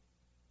Friday.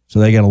 So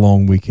they got a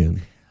long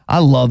weekend. I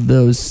love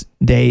those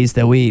days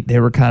that they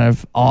were kind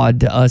of odd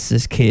to us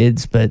as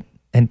kids,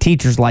 and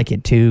teachers like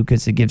it too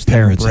because it gives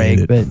them a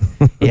break. But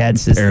yeah,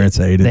 it's just parents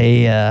hate it.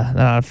 They're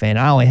not a fan.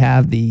 I only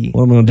have the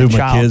what am I going to do with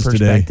child my kids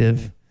perspective.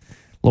 Today?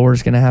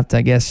 Laura's going to have to,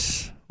 I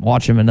guess,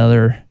 watch him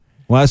another.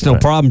 Well, that's no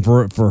problem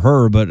for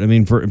her, but I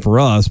mean for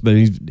us. But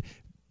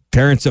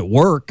parents at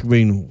work. I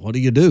mean, what do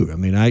you do? I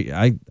mean,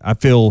 I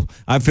feel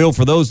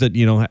for those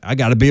that I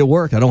got to be at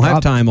work. I don't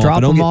have time off.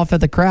 Drop them off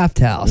at the craft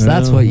house.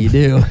 That's what you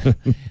do.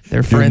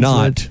 They're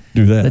friends with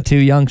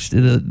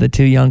the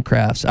two young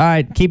crafts. All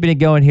right, keeping it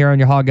going here on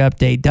your Hog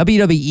Update.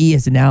 WWE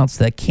has announced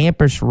the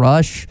Campus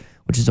Rush,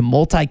 which is a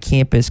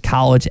multi-campus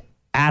college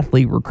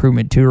athlete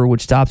recruitment tour,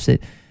 which stops at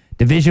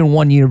Division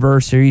I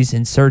universities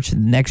in search of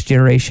the next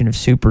generation of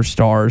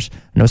superstars.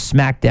 I know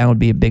SmackDown would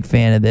be a big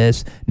fan of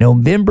this.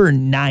 November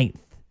 9th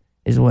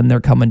is when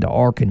they're coming to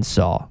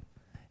Arkansas.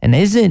 And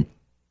isn't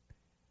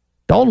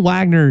Dalton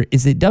Wagner,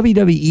 is it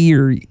WWE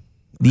or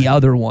the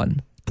other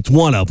one? It's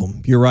one of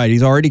them. You're right.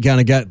 He's already kind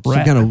of got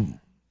some kind of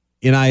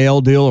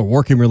NIL deal or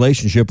working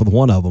relationship with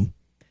one of them.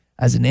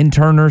 As an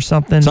intern or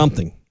something?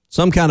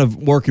 Some kind of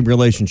working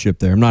relationship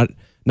there. I'm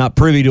not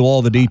privy to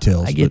all the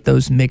details. I get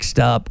those mixed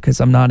up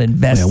because I'm not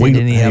invested in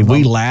any of them.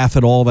 We laugh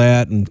at all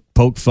that and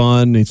poke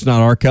fun. It's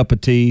not our cup of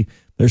tea.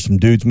 There's some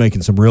dudes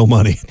making some real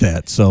money at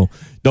that. So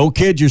don't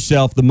kid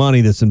yourself the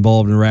money that's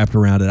involved and wrapped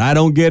around it. I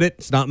don't get it.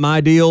 It's not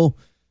my deal.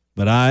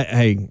 But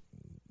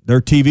their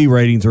TV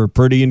ratings are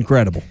pretty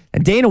incredible.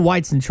 And Dana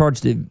White's in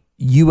charge of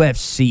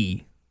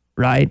UFC,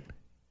 right?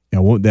 Yeah,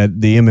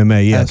 the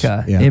MMA, yes.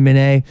 Okay, yeah.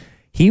 MMA.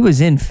 He was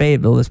in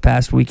Fayetteville this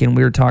past weekend.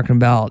 We were talking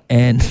about,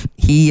 and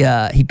he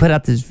put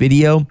out this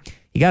video.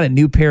 He got a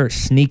new pair of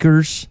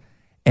sneakers,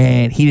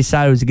 and he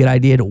decided it was a good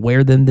idea to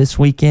wear them this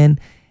weekend.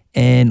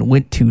 And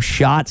went to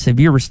Shots. Have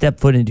you ever stepped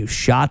foot into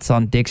Shots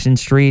on Dixon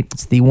Street?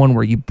 It's the one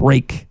where you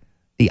break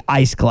the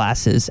ice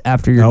glasses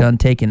after you're done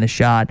taking the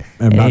shot.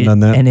 I've not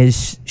done that. And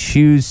his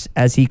shoes,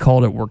 as he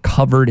called it, were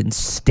covered in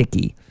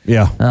sticky.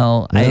 Yeah.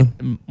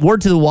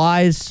 Word to the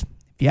wise,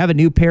 if you have a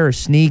new pair of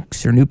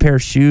sneaks or new pair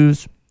of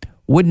shoes,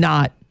 would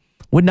not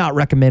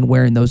recommend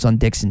wearing those on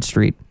Dixon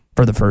Street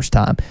for the first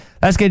time.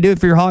 That's going to do it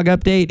for your Hog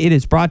Update. It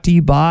is brought to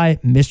you by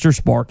Mr.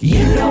 Sparky.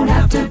 You don't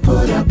have to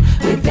put up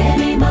with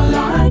any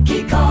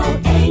malarkey. Call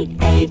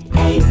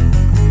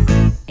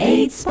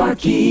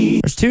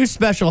 888-8-SPARKY. There's 2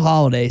 special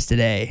holidays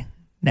today.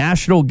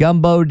 National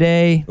Gumbo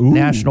Day, Ooh.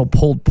 National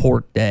Pulled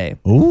Pork Day.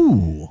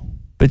 Ooh.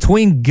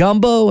 Between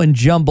gumbo and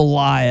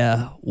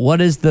jambalaya,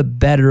 what is the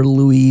better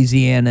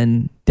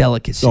Louisianan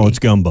delicacy? Oh, it's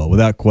gumbo,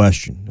 without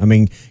question. I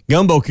mean,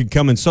 gumbo could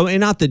come in and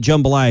not that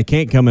jambalaya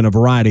can't come in a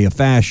variety of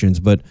fashions,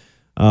 but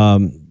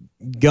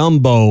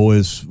gumbo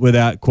is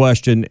without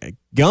question. I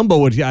think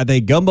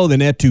gumbo then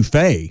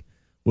etouffee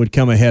would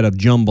come ahead of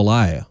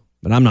jambalaya.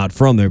 But I'm not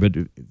from there, but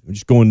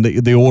just going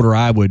the order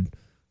I would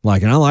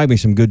like. And I like me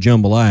some good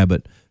jambalaya,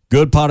 but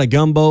good pot of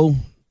gumbo,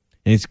 and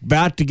it's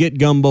about to get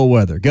gumbo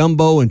weather.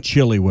 Gumbo and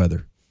chili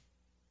weather.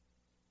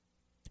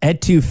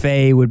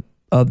 Etouffee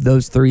of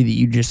those three that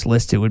you just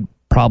listed would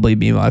probably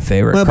be my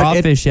favorite. Well,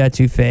 crawfish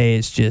etouffee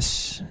is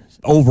just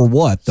over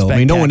what though? I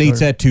mean, no one eats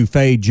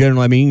etouffee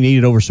generally. I mean, you can eat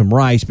it over some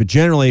rice, but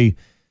generally,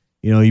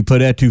 you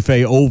put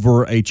etouffee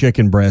over a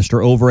chicken breast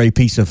or over a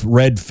piece of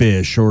red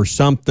fish or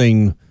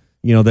something,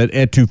 that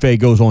etouffee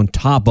goes on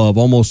top of,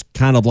 almost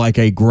kind of like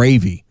a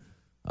gravy.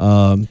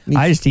 I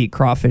just eat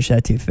crawfish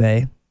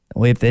etouffee.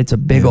 If it's a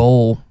big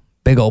old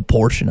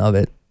portion of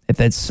it. If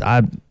that's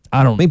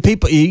I don't. I mean,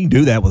 people, you can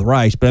do that with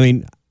rice, but I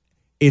mean,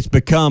 it's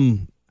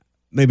become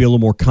maybe a little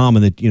more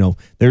common that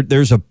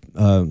there's a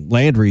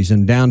Landry's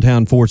in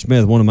downtown Fort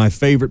Smith, one of my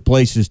favorite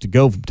places to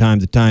go from time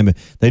to time.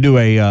 They do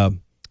a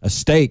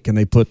steak and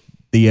they put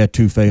the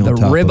etouffee on top of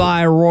it. The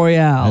ribeye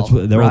royale.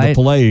 The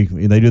filet.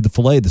 They do the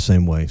filet the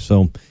same way.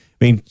 So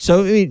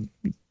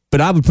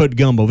but I would put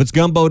gumbo. If it's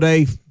gumbo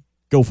day,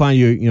 go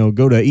find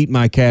go to Eat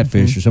My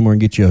Catfish or somewhere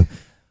and get you a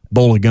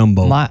bowl of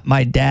gumbo.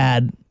 My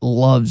dad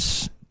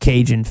loves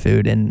Cajun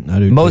food,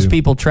 and most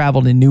people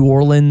travel to New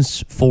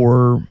Orleans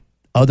for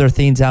other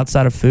things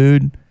outside of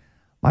food.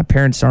 My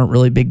parents aren't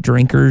really big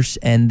drinkers,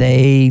 and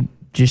they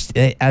just,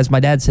 as my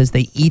dad says,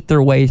 they eat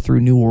their way through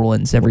New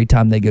Orleans every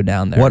time they go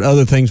down there. What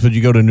other things would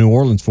you go to New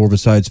Orleans for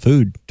besides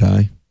food,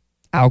 Ty?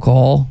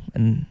 Alcohol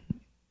and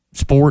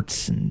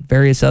sports and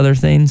various other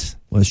things.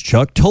 Well, as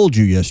Chuck told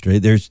you yesterday,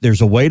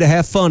 there's a way to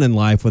have fun in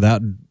life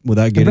without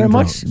getting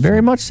drunk.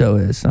 Very much so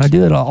is. I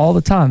do it all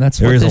the time. That's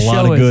there what is this a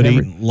lot show of good is.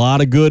 eating. A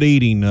lot of good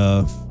eating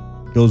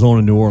goes on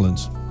in New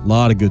Orleans. A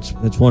lot of good.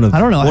 It's one of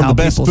the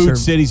best food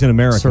cities in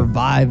America.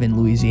 Survive in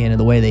Louisiana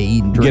the way they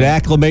eat and drink. Get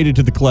acclimated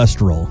to the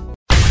cholesterol.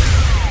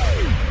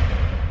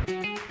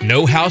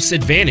 No House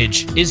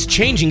Advantage is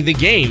changing the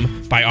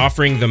game by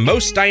offering the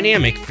most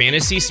dynamic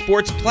fantasy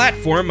sports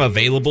platform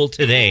available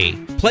today.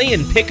 Play in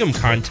pick'em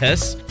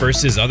contests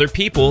versus other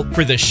people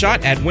for the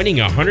shot at winning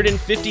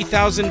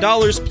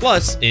 $150,000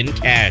 plus in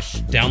cash.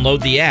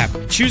 Download the app,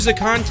 choose a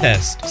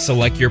contest,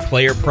 select your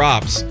player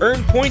props,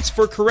 earn points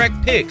for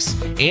correct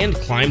picks, and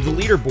climb the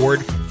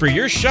leaderboard for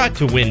your shot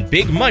to win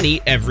big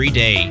money every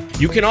day.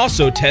 You can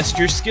also test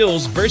your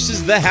skills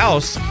versus the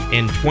house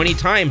and 20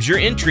 times your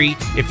entry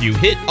if you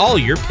hit all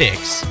your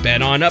picks.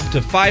 Bet on up to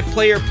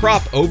 5-player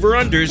prop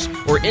over-unders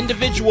or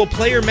individual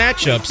player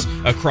matchups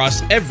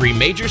across every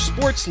major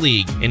sports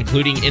league,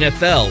 including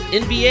NFL,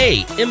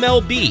 NBA,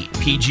 MLB,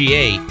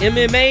 PGA,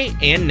 MMA,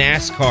 and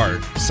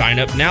NASCAR. Sign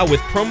up now with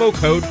promo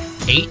code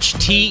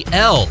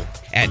HTL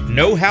at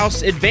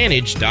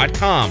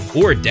nohouseadvantage.com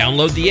or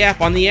download the app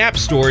on the app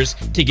stores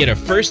to get a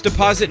first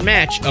deposit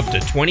match up to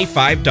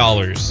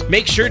 $25.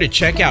 Make sure to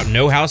check out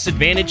No House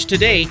Advantage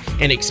today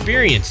and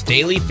experience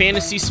daily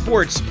fantasy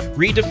sports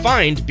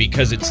redefined,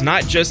 because it's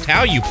not just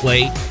how you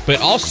play,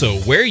 but also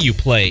where you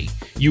play.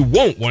 You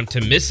won't want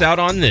to miss out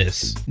on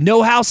this.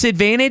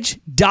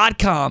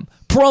 nohouseadvantage.com.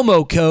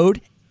 Promo code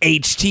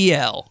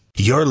HTL.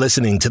 You're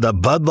listening to the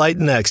Bud Light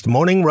Next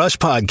Morning Rush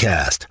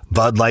Podcast.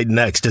 Bud Light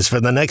Next is for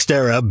the next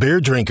era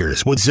beer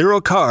drinkers with 0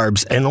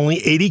 carbs and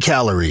only 80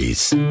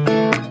 calories. Who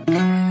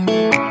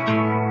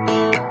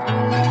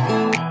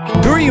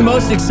are you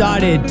most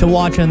excited to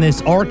watch on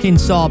this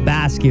Arkansas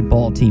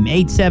basketball team?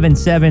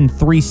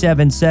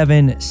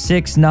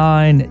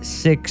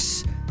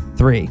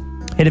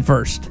 877-377-6963. Hit it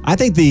first. I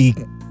think the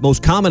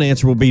most common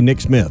answer will be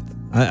Nick Smith.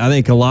 I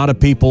think a lot of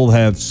people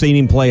have seen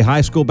him play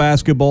high school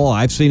basketball.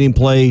 I've seen him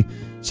play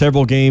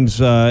several games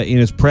in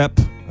his prep,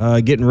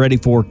 getting ready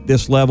for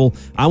this level.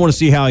 I want to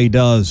see how he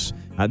does.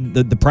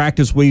 The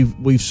practice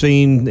we've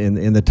seen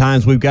and the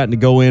times we've gotten to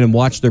go in and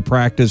watch their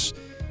practice,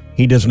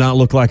 he does not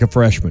look like a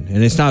freshman.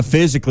 And it's not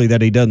physically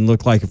that he doesn't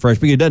look like a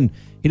freshman. He doesn't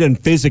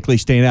physically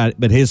stand out,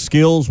 but his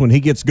skills when he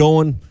gets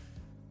going,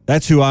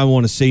 that's who I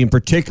want to see, and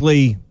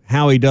particularly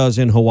how he does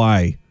in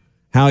Hawaii,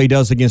 how he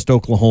does against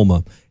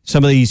Oklahoma.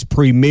 Some of these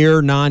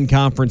premier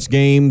non-conference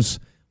games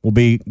will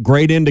be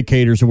great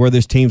indicators of where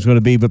this team's going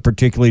to be, but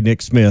particularly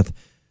Nick Smith.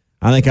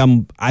 I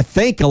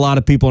think a lot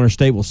of people in our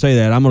state will say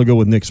that. I'm going to go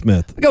with Nick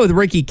Smith. I'll go with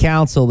Ricky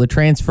Council, the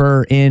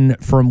transfer in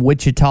from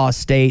Wichita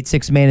State,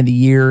 6th man of the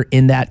year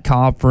in that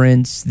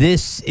conference.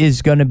 This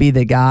is going to be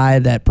the guy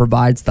that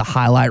provides the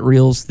highlight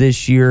reels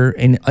this year,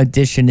 in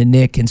addition to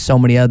Nick and so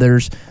many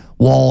others.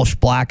 Walsh,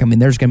 Black. I mean,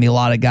 there's going to be a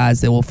lot of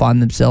guys that will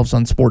find themselves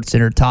on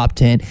SportsCenter top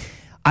 10.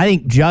 I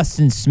think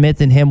Justin Smith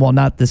and him, while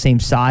not the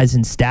same size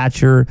and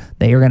stature,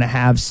 they are going to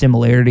have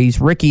similarities.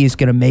 Ricky is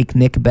going to make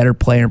Nick a better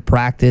player in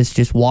practice,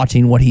 just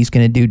watching what he's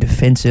going to do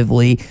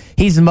defensively.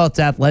 He's the most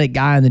athletic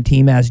guy on the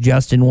team, as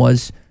Justin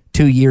was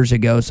 2 years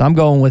ago. So I'm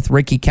going with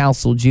Ricky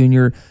Council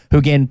Jr., who,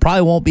 again,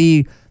 probably won't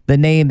be the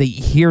name that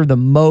you hear the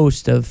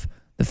most of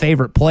the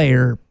favorite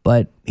player,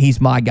 but he's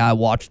my guy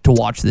to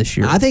watch this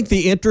year. I think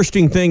the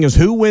interesting thing is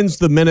who wins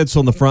the minutes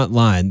on the front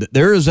line.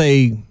 There is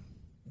a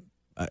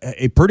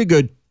pretty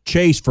good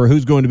chase for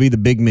who's going to be the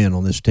big men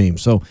on this team.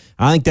 So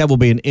I think that will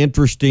be an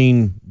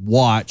interesting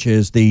watch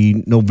as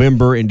the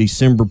November and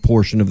December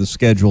portion of the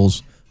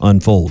schedules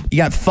unfold. You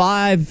got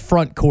 5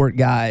 front court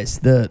guys,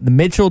 the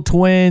Mitchell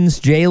twins,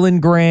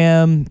 Jalen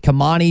Graham,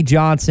 Kamani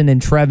Johnson,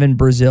 and Trevin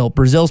Brazile.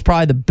 Brazile's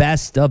probably the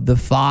best of the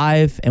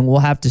 5, and we'll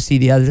have to see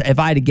the others. If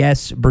I had to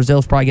guess,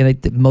 Brazile's probably going to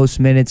get the most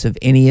minutes of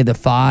any of the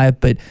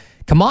 5, but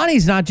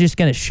Kamani's not just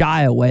going to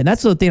shy away, and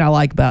that's the thing I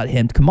like about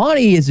him.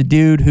 Kamani is a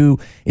dude who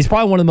is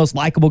probably one of the most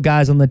likable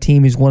guys on the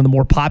team. He's one of the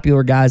more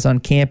popular guys on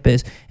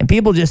campus, and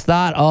people just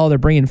thought, oh, they're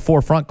bringing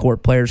 4 front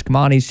court players.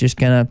 Kamani's just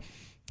going to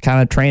kind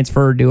of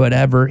transfer, do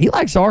whatever. He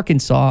likes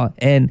Arkansas,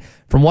 and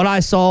from what I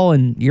saw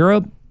in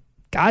Europe,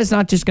 guy's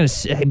not just going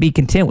to be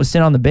content with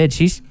sitting on the bench.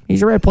 He's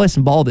ready to play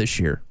some ball this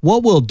year.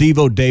 What will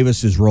Devo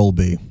Davis's role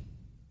be?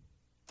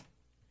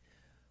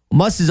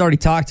 Muss has already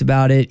talked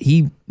about it.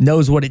 He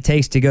knows what it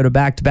takes to go to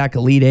back-to-back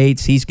Elite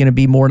Eights. He's going to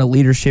be more in a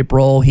leadership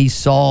role. He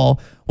saw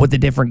what the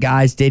different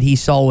guys did. He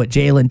saw what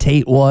Jalen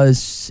Tate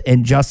was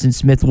and Justin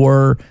Smith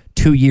were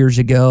 2 years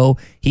ago.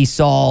 He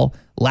saw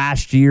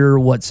last year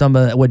what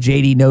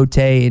J.D. Note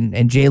and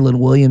Jalen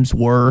Williams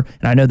were,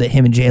 and I know that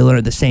him and Jalen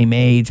are the same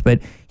age, but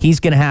he's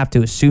going to have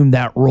to assume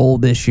that role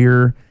this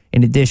year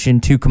in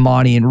addition to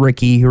Kamani and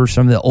Ricky, who are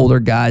some of the older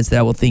guys that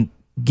I will think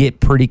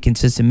get pretty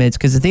consistent minutes.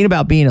 Because the thing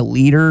about being a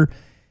leader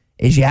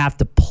is you have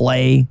to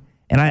play,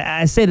 and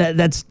I say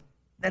that's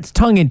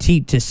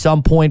tongue-in-cheek to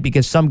some point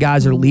because some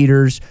guys are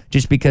leaders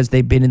just because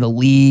they've been in the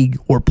league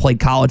or played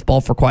college ball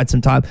for quite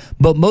some time,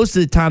 but most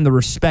of the time the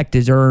respect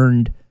is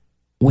earned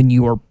when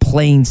you are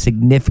playing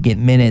significant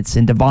minutes,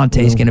 and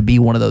Devontae is going to be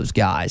one of those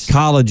guys.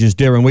 College is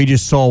different. We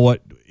just saw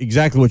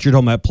exactly what you're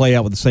talking about play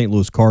out with the St.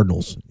 Louis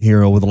Cardinals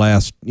here over the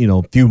last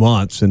few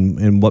months,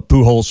 and what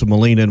Pujols and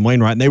Molina and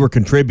Wainwright, and they were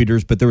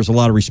contributors, but there was a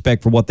lot of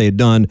respect for what they had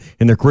done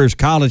in their careers.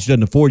 College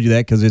doesn't afford you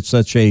that because it's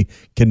such a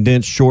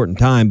condensed, shortened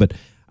time, but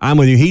I'm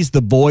with you. He's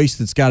the voice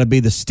that's got to be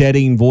the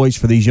steadying voice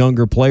for these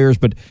younger players,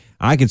 but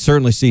I could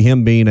certainly see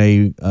him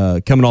being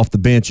coming off the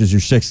bench as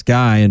your 6th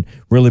guy and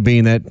really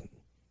being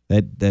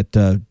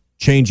that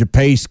change of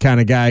pace kind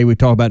of guy we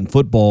talk about in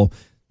football.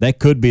 That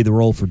could be the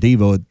role for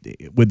Devo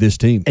with this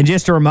team. And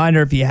just a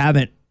reminder, if you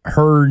haven't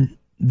heard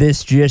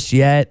this just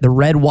yet, the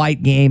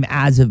red-white game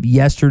as of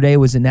yesterday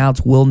was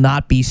announced will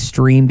not be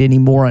streamed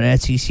anymore on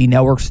SEC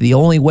networks. So the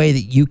only way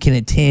that you can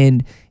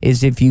attend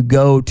is if you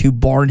go to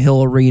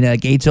Barnhill Arena.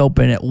 Gates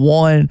open at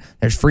 1.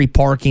 There's free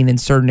parking in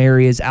certain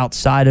areas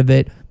outside of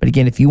it. But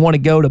again, if you want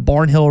to go to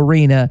Barnhill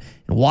Arena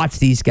and watch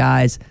these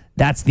guys,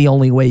 that's the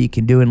only way you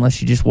can do it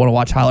unless you just want to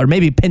watch highlights.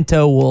 Maybe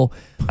Pinto will.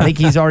 I think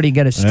he's already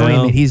going to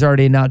stream it. He's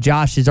already announced.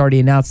 Josh has already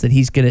announced that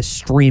he's going to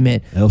stream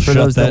it for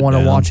those that want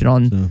to watch it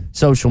on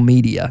social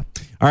media.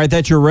 All right,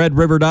 that's your Red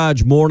River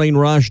Dodge Morning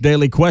Rush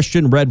Daily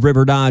Question. Red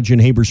River Dodge in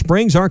Heber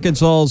Springs,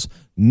 Arkansas's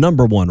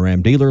 #1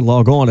 Ram dealer.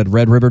 Log on at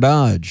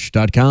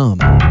redriverdodge.com.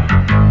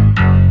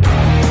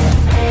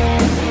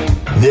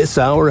 This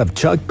hour of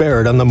Chuck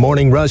Barrett on the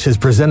Morning Rush is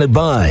presented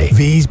by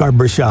V's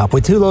Barbershop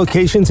with 2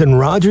 locations in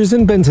Rogers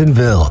and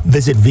Bentonville.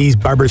 Visit V's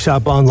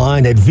Barbershop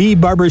online at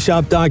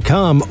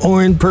vbarbershop.com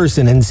or in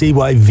person and see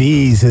why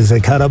V's is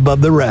a cut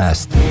above the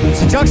rest.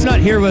 So Chuck's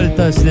not here with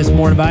us this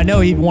morning, but I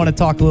know he'd want to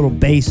talk a little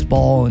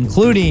baseball,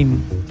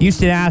 including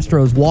Houston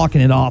Astros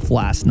walking it off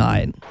last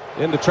night.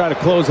 In to try to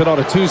close it on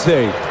a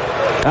Tuesday.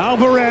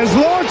 Alvarez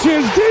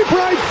launches deep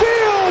right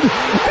field,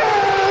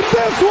 and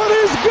this one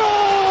is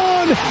gone!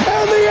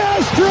 And the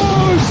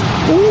Astros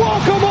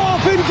walk them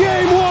off in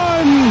Game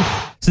 1.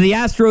 So the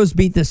Astros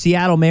beat the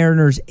Seattle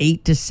Mariners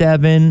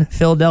 8-7.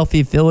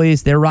 Philadelphia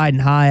Phillies, they're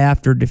riding high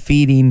after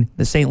defeating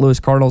the St. Louis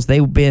Cardinals.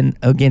 They've been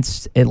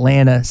against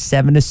Atlanta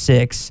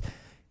 7-6.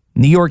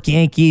 New York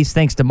Yankees,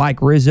 thanks to Anthony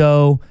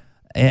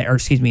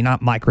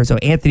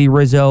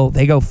Rizzo,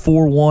 they go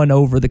 4-1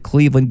 over the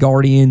Cleveland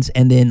Guardians,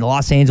 and then the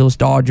Los Angeles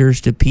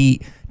Dodgers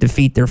defeat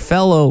their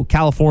fellow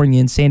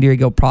Californian San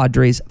Diego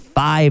Padres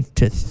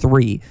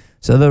 5-3.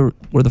 So there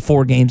were the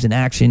 4 games in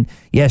action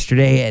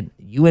yesterday, and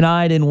you and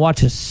I didn't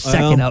watch a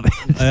second of it.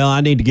 Well,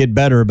 I need to get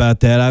better about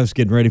that. I was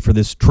getting ready for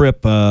this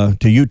trip to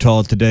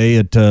Utah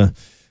today. But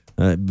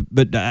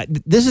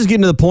this is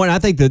getting to the point. I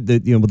think that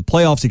with the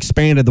playoffs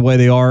expanded the way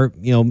they are,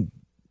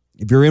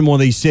 if you're in one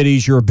of these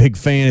cities, you're a big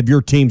fan. If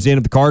your team's in,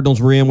 if the Cardinals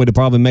were in, we'd have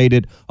probably made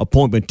it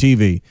appointment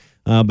TV.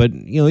 But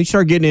you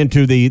start getting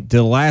into the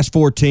last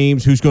 4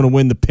 teams, who's going to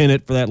win the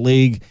pennant for that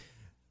league.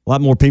 A lot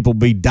more people will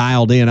be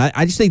dialed in.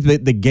 I just think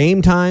that the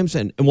game times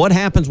and what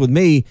happens with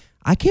me,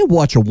 I can't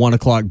watch a 1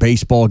 o'clock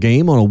baseball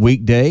game on a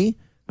weekday.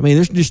 I mean,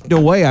 there's just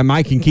no way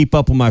I can keep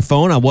up on my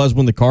phone. I was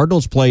when the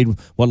Cardinals played,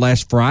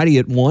 last Friday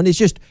at 1. It's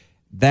just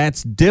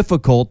that's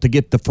difficult to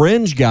get the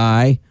fringe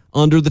guy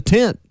under the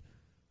tent.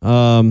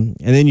 And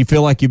then you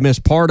feel like you've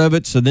missed part of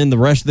it, so then the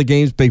rest of the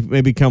games may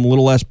become a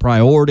little less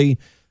priority.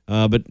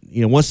 But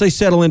once they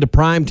settle into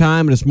prime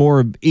time and it's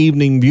more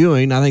evening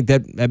viewing, I think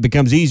that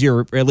becomes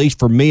easier, at least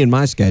for me and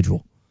my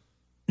schedule.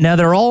 Now,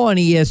 they're all on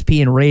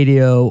ESPN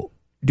radio.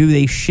 Do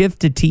they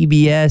shift to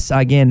TBS?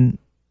 Again,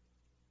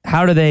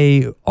 how do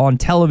they, on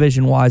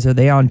television-wise, are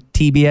they on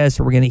TBS?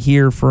 Are we going to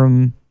hear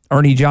from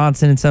Ernie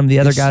Johnson and some of the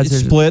other guys?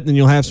 It's split, and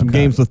you'll have some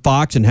games with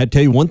Fox. And I'd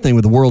tell you one thing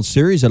with the World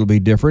Series that'll be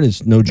different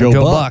is no Joe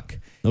Buck.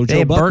 No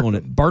Joe Buck on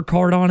it.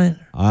 Burkhardt on it?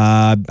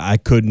 I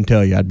couldn't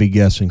tell you. I'd be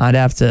guessing. I'd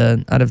have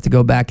to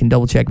go back and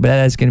double check, but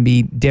that is going to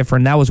be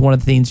different. That was one of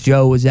the things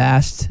Joe was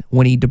asked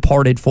when he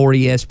departed for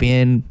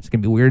ESPN. It's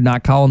going to be weird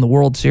not calling the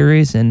World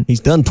Series, and he's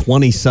done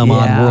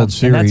 20-some-odd World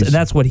Series.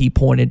 That's what he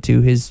pointed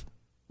to, his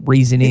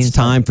reasoning. It's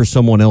time for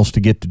someone else to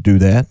get to do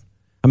that.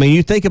 I mean,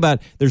 you think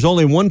about there's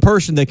only one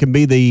person that can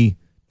be the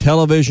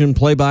television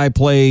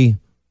play-by-play,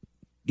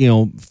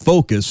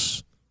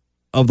 focus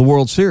of the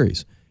World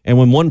Series. And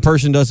when one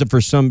person does it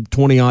for some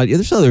 20-odd,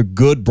 there's other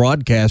good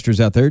broadcasters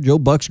out there. Joe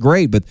Buck's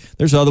great, but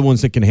there's other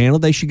ones that can handle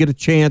it. They should get a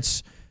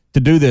chance to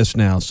do this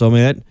now. So, I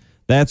mean,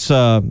 that's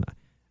I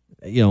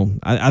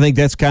think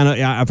that's kind of,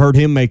 I've heard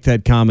him make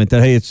that comment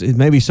that, hey, it's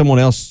maybe someone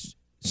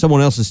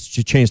else's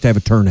chance to have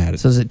a turn at it.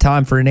 So is it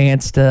time for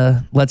Nance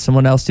to let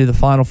someone else do the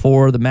Final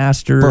Four, the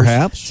Masters?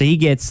 Perhaps. So he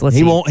gets,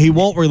 He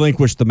won't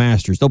relinquish the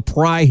Masters. They'll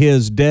pry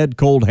his dead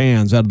cold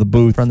hands out of the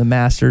booth from the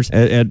Masters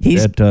at the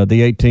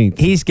 18th.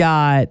 He's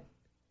got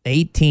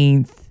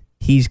 18th.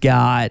 He's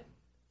got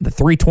the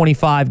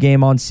 325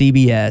 game on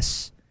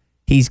CBS.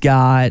 He's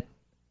got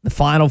the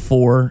Final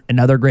Four and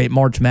other great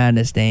March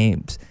Madness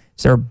games.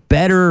 Is there a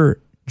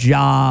better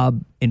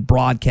job in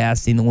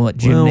broadcasting than what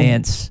Jim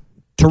Nance?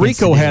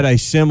 Tirico had a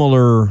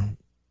similar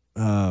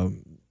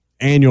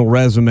annual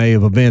resume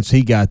of events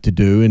he got to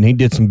do, and he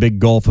did some big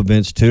golf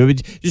events too.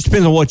 It just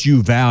depends on what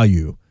you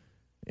value.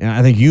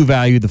 I think you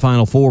value the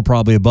Final Four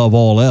probably above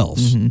all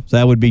else. Mm-hmm. So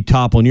that would be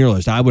top on your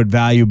list. I would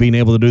value being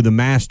able to do the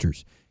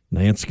Masters.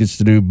 Nance gets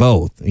to do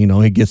both. He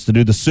gets to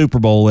do the Super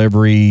Bowl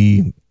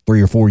every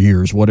 3 or 4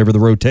 years, whatever the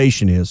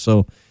rotation is.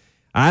 So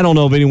I don't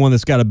know of anyone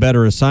that's got a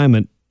better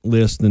assignment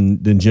list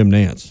than Jim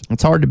Nance.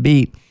 It's hard to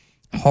beat.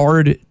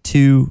 But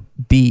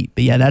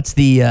yeah, that's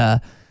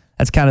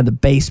kind of the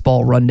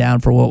baseball rundown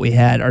for what we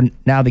had.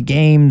 Now the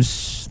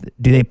games,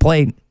 do they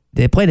play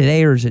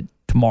today or is it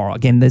tomorrow?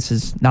 Again, this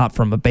is not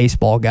from a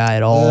baseball guy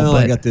at all. Well,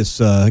 but I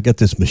got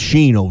this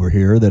machine over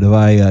here that if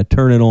I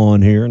turn it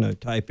on here and I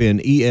type in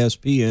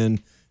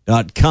ESPN.com,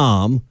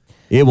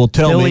 it will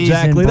tell me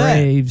exactly that.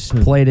 Phillies and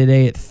Braves play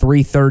today at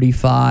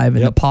 3:35,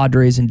 and the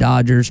Padres and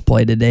Dodgers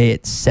play today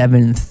at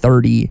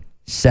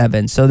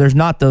 7:37. So there's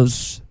not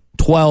those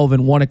 12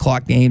 and 1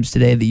 o'clock games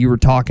today that you were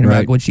talking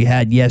about, which you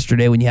had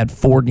yesterday when you had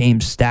 4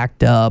 games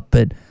stacked up,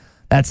 but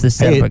that's the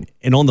setup.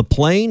 And on the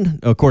plane,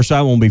 of course,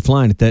 I won't be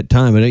flying at that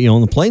time, but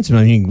on the plane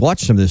sometimes you can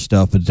watch some of this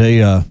stuff, but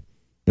they,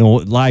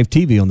 live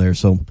TV on there.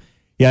 So,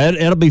 yeah,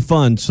 it'll be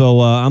fun.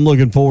 So I'm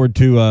looking forward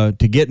to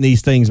getting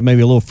these things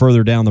maybe a little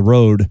further down the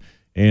road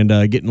and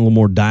getting a little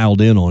more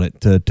dialed in on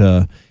it.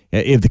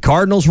 If the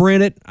Cardinals were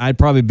in it, I'd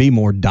probably be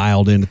more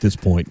dialed in at this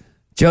point.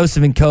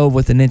 Joseph in Cove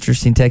with an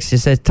interesting text. He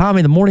says,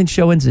 Tommy, the morning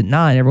show ends at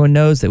 9. Everyone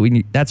knows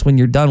that that's when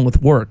you're done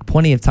with work.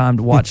 Plenty of time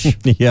to watch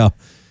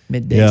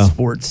midday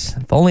sports.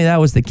 If only that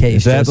was the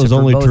case. That Joseph, was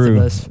only true.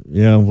 Us.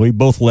 Yeah, we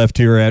both left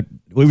here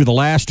we were the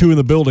last 2 in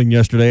the building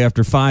yesterday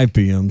after 5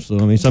 p.m. So,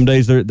 I mean, some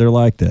days they're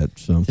like that.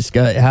 So just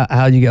go.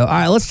 How'd you go? All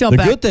right, let's jump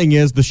back. The good thing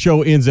is the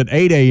show ends at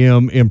 8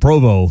 a.m. in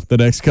Provo the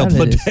next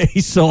couple of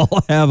days, so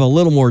I'll have a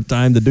little more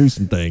time to do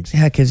some things.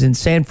 Yeah, because in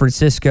San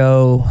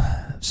Francisco,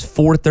 it was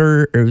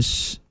 4:30. It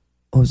was,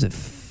 what was it,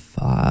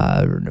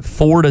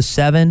 4 to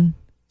 7?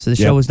 So the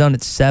show was done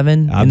at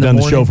 7. I've done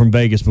the show from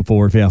Vegas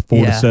before. 4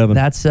 to 7.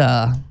 That's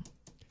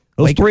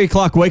those 3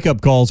 o'clock wake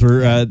up calls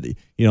are. The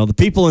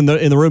people in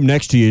the room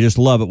next to you just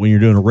love it when you're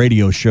doing a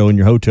radio show in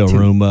your hotel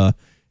room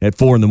at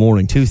 4 in the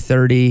morning.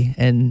 2:30,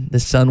 and the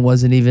sun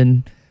wasn't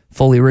even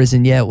fully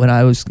risen yet when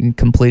I was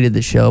completed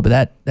the show.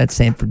 But that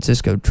San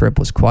Francisco trip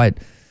was quite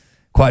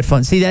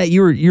fun. See that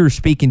you were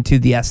speaking to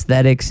the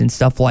aesthetics and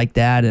stuff like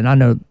that, and I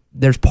know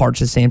there's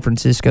parts of San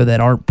Francisco that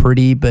aren't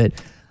pretty, but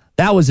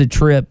that was a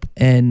trip,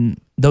 and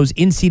those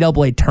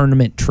NCAA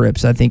tournament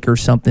trips, I think, are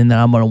something that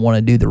I'm going to want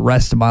to do the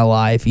rest of my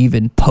life,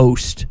 even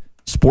post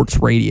sports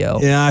radio.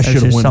 Yeah, I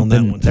should have went on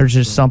that one. There's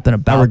just something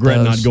about I regret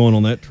those. not going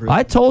on that trip.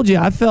 I told you,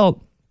 I felt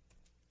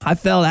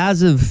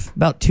as of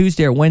about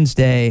Tuesday or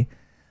Wednesday,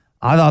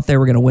 I thought they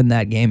were going to win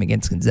that game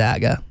against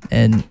Gonzaga.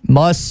 And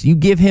you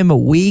give him a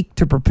week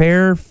to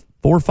prepare, 4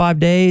 or 5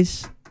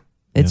 days,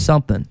 it's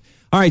something.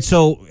 All right,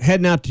 so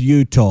heading out to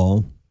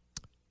Utah,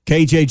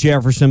 KJ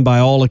Jefferson, by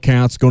all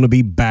accounts, going to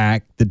be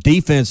back. The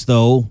defense,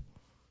 though,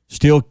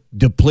 still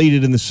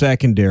depleted in the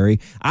secondary.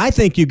 I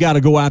think you got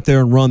to go out there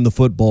and run the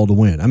football to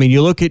win. I mean,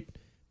 you look at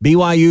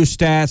BYU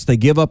stats, they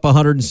give up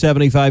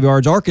 175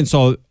 yards.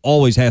 Arkansas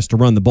always has to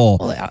run the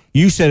ball.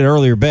 You said it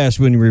earlier best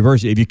when you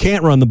reverse it. If you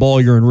can't run the ball,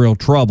 you're in real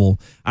trouble.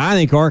 I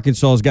think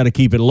Arkansas has got to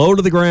keep it low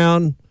to the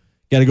ground,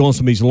 got to go on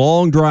some of these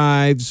long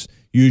drives,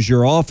 use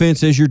your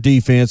offense as your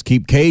defense,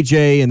 keep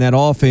KJ and that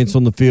offense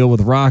on the field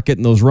with Rocket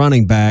and those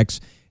running backs,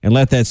 and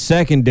let that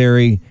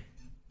secondary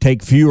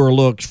take fewer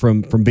looks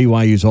from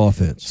BYU's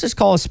offense. Let's just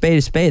call a spade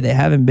a spade. They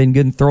haven't been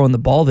good in throwing the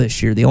ball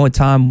this year. The only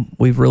time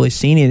we've really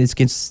seen it is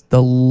against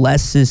the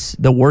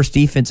worst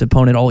defense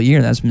opponent all year,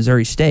 and that's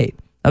Missouri State.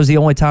 That was the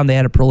only time they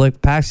had a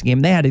prolific passing game.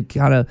 They had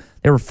to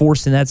they were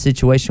forced in that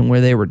situation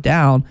where they were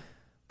down.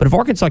 But if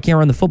Arkansas can't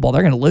run the football,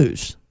 they're going to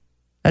lose.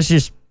 That's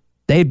just,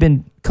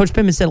 Coach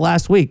Pittman said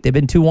last week, they've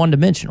been too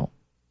one-dimensional.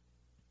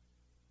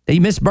 They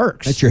miss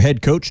Burks. That's your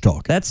head coach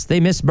talk. They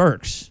miss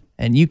Burks.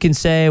 And you can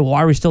say, well,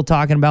 why are we still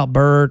talking about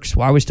Burks?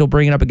 Why are we still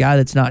bringing up a guy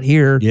that's not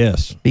here?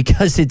 Yes.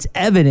 Because it's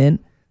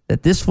evident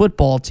that this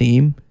football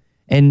team,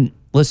 and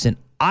listen,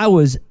 I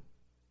was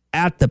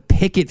at the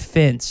picket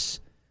fence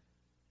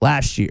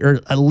last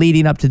year, or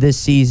leading up to this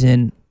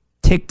season,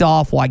 ticked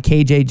off why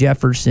KJ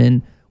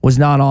Jefferson was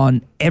not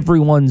on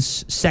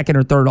everyone's second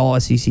or third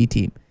All-SEC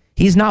team.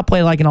 He's not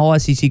played like an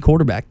All-SEC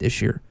quarterback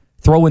this year.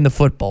 Throwing the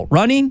football.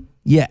 Running?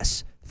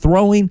 Yes.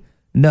 Throwing?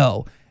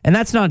 No. And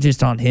that's not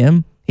just on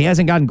him. He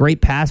hasn't gotten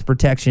great pass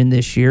protection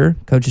this year.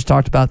 Coach has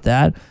talked about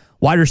that.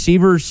 Wide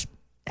receivers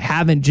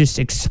haven't just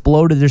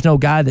exploded. There's no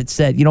guy that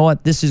said, you know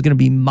what, this is going to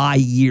be my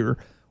year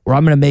where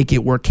I'm going to make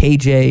it where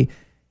KJ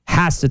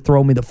has to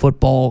throw me the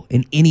football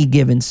in any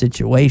given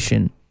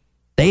situation.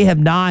 They have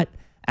not,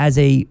 as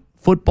a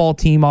football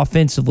team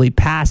offensively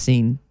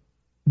passing,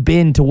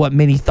 been to what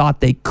many thought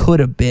they could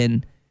have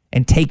been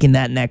and taken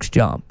that next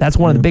jump. That's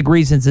one of the big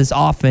reasons this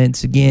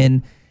offense,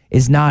 again,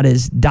 is not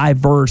as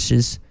diverse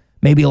as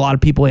maybe a lot of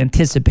people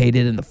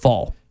anticipated in the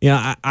fall.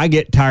 Yeah, I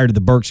get tired of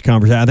the Burks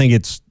conversation. I think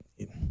it's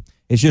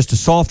just a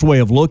soft way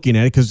of looking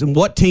at it, because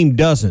what team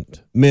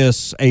doesn't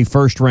miss a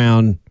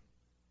first-round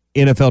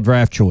NFL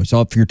draft choice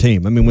off your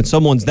team? I mean, when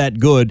someone's that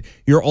good,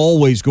 you're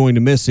always going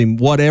to miss him,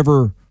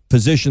 whatever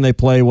position they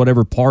play,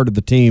 whatever part of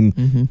the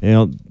team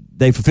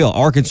they fulfill.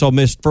 Arkansas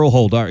missed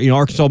Frohold.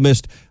 Arkansas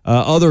missed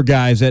other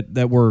guys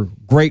that were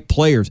great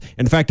players.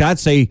 In fact, I'd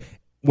say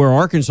where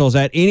Arkansas is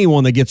at,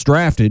 anyone that gets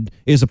drafted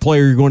is a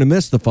player you're going to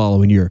miss the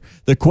following year.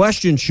 The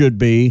question should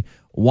be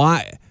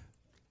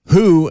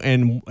who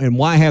and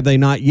why have they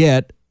not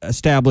yet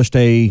established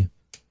a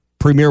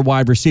premier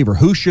wide receiver?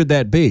 Who should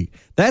that be?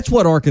 That's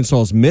what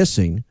Arkansas is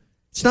missing.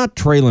 It's not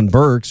Treylon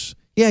Burks.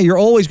 Yeah, you're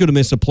always going to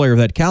miss a player of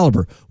that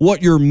caliber.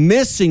 What you're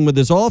missing with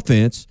this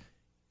offense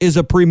is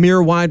a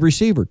premier wide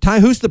receiver. Ty,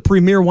 who's the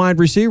premier wide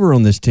receiver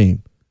on this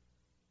team?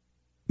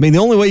 I mean, the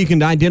only way you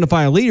can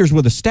identify a leader is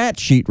with a stat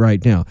sheet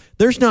right now.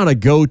 There's not a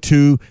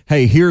go-to,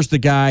 hey, here's the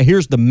guy,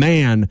 here's the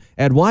man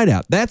at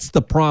wideout. That's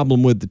the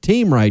problem with the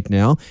team right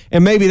now,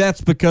 and maybe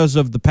that's because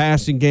of the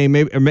passing game,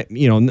 maybe,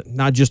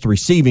 not just the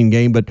receiving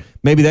game, but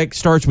maybe that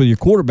starts with your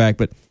quarterback.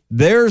 But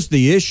there's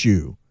the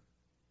issue.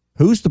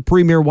 Who's the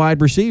premier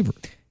wide receiver?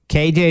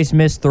 KJ's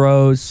missed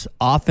throws.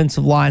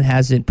 Offensive line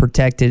hasn't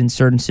protected in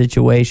certain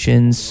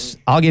situations.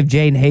 I'll give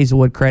Jaden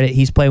Hazelwood credit.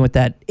 He's playing with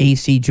that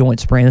AC joint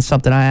sprain. That's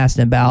something I asked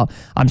him about.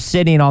 I'm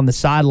sitting on the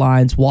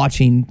sidelines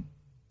watching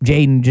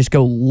Jaden just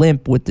go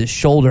limp with his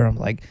shoulder. I'm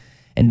like,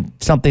 and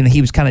something that he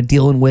was kind of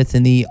dealing with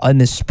in the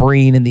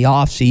spring and the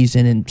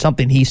offseason, and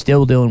something he's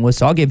still dealing with.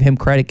 So I'll give him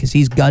credit because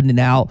he's gutting it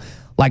out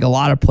like a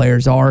lot of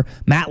players are.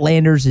 Matt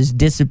Landers has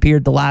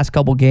disappeared the last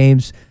couple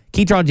games.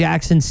 Keaton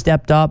Jackson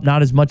stepped up,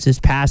 not as much this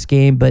past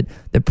game, but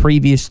the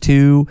previous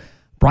two.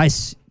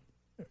 Bryce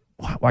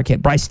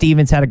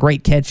Stevens had a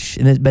great catch,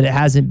 but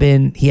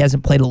he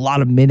hasn't played a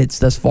lot of minutes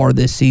thus far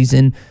this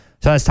season.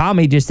 So as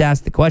Tommy just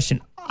asked the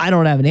question, I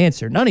don't have an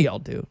answer. None of y'all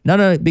do.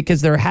 Because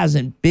there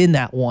hasn't been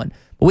that one.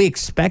 But we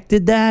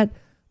expected that,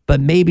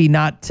 but maybe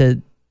not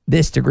to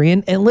this degree.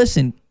 And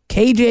listen,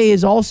 KJ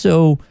is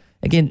also,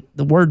 again,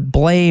 the word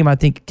blame I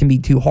think can be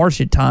too harsh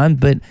at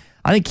times, but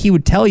I think he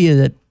would tell you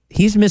that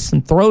he's missed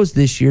some throws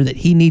this year that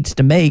he needs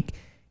to make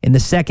in the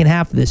second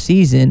half of the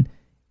season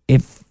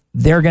if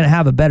they're going to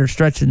have a better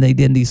stretch than they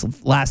did in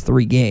these last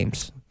 3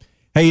 games.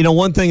 Hey,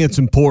 one thing that's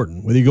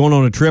important, whether you're going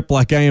on a trip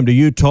like I am to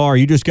Utah, or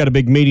you just got a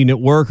big meeting at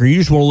work, or you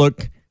just want to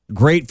look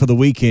great for the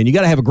weekend, you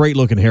got to have a great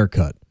looking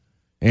haircut.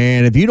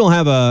 And if you don't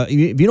have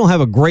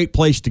a great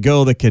place to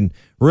go that can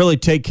really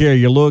take care of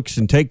your looks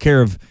and take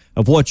care of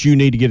what you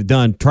need to get it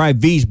done, try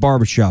V's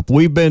Barbershop.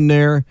 We've been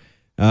there.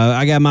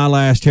 I got my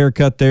last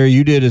haircut there.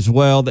 You did as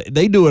well.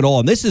 They do it all.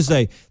 And this is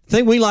a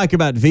thing we like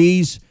about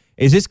V's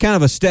is it's kind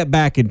of a step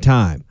back in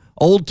time.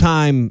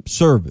 Old-time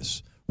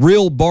service.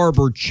 Real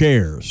barber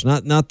chairs.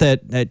 Not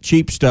that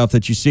cheap stuff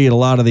that you see at a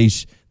lot of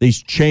these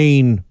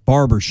chain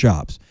barber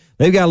shops.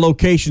 They've got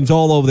locations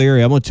all over the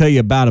area. I'm going to tell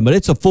you about them. But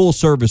it's a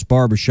full-service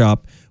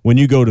barbershop when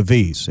you go to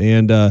V's.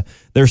 And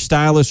their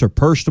stylists are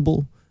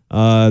personable.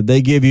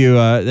 They give you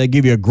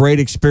a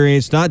great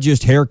experience, not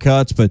just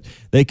haircuts, but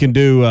they can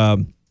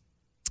do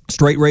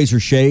straight razor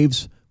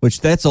shaves,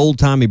 which that's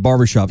old-timey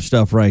barbershop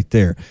stuff right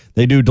there.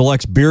 They do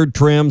deluxe beard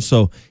trim,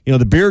 so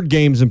the beard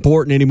game's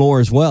important anymore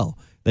as well.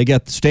 They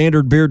got the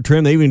standard beard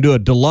trim. They even do a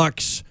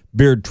deluxe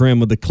beard trim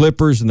with the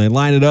clippers, and they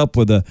line it up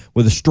with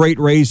a straight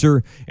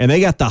razor, and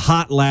they got the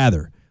hot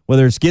lather.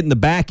 Whether it's getting the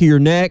back of your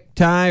neck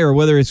tie or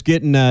whether it's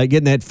getting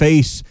that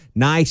face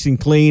nice and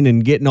clean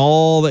and getting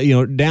all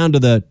that down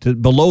to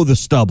below the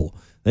stubble.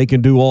 they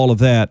can do all of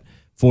that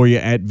for you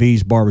at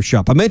V's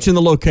Barbershop. I mentioned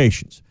the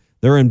locations.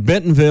 They're in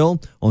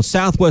Bentonville on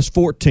Southwest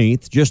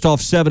 14th, just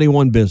off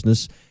 71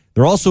 Business.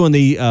 They're also in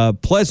the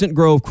Pleasant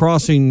Grove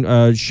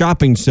Crossing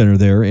Shopping Center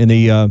there in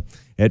the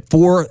at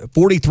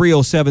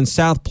 4307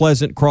 South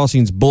Pleasant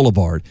Crossings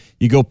Boulevard.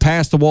 You go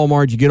past the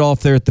Walmart, you get off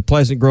there at the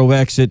Pleasant Grove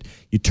exit,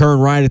 you turn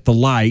right at the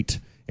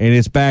light, and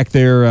it's back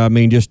there,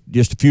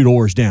 just a few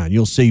doors down.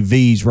 You'll see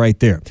V's right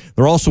there.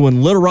 They're also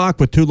in Little Rock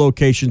with 2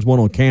 locations, one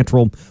on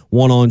Cantrell,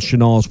 one on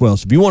Chenal as well.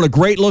 So if you want a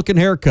great-looking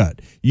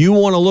haircut, you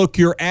want to look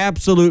your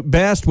absolute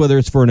best, whether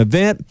it's for an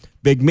event,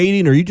 big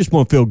meeting, or you just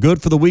want to feel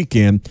good for the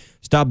weekend,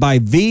 stop by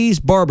V's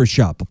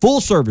Barbershop, a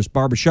full-service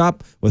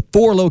barbershop with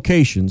 4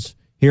 locations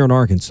here in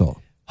Arkansas.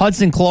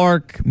 Hudson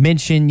Clark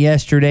mentioned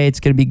yesterday it's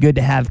going to be good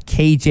to have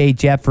KJ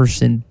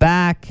Jefferson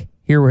back.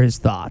 Here were his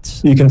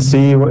thoughts. You can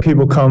see when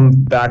people come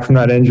back from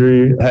that head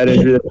injury,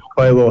 they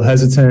play a little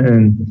hesitant,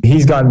 and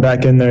he's gotten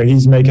back in there.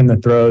 He's making the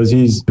throws.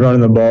 He's running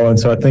the ball, and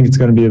so I think it's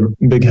going to be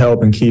a big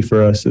help and key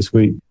for us this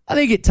week. I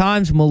think at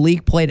times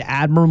Malik played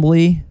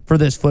admirably for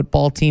this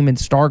football team in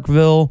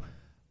Starkville,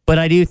 but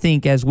I do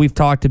think, as we've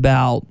talked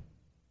about,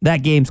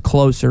 that game's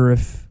closer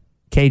if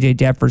KJ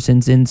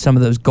Jefferson's in some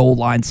of those goal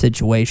line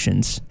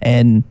situations,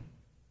 and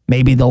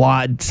maybe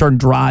certain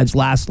drives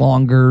last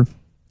longer.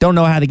 Don't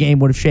know how the game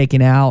would have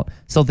shaken out.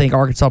 Still think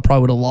Arkansas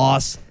probably would have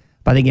lost,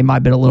 but I think it might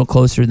have been a little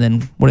closer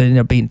than what it ended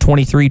up being,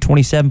 23,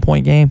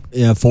 27-point game.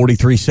 Yeah,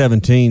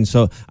 43-17.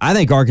 So I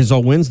think Arkansas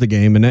wins the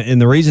game,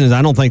 and the reason is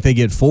I don't think they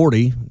get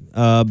 40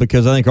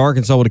 because I think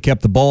Arkansas would have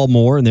kept the ball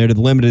more, and they'd have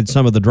limited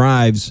some of the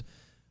drives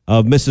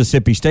of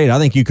Mississippi State. I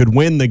think you could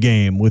win the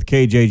game with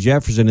KJ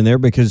Jefferson in there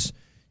because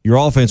your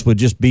offense would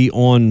just be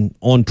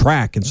on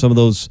track in some of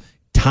those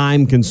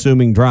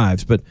time-consuming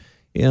drives. But,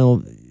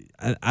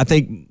 I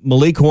think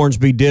Malik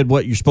Hornsby did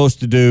what you're supposed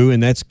to do,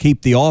 and that's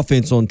keep the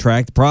offense on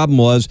track. The problem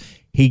was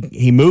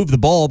he moved the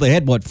ball. They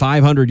had,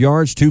 500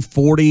 yards,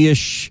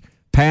 240-ish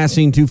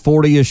passing,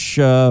 240-ish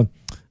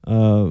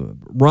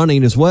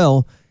running as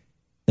well.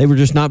 They were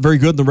just not very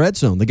good in the red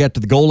zone. They got to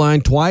the goal line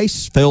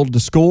twice, failed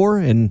to score,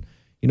 and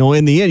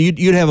in the end,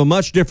 you'd have a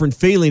much different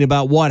feeling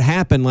about what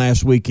happened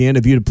last weekend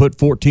if you'd have put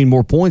 14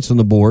 more points on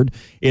the board.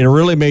 It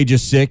really made you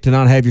sick to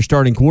not have your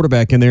starting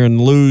quarterback in there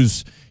and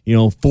lose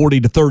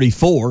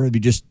 40-34 if you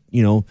just,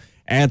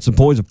 add some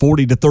points,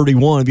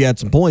 40-31 if you had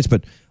some points.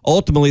 But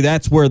ultimately,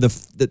 that's where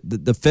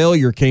the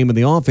failure came in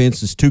the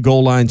offense is 2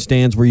 goal line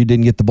stands where you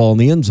didn't get the ball in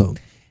the end zone.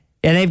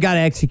 And they've got to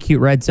execute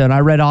red zone. I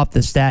read off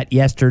the stat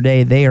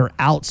yesterday. They are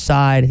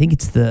outside, I think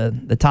it's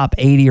the top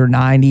 80 or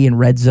 90 in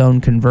red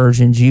zone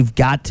conversions. You've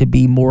got to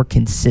be more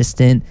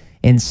consistent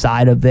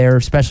inside of there,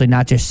 especially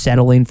not just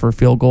settling for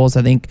field goals.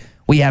 I think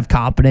we have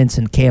confidence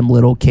in Cam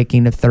Little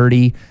kicking a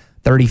 30,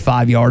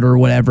 35-yarder or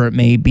whatever it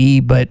may be,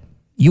 but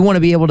you want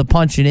to be able to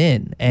punch it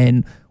in.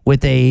 And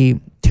with a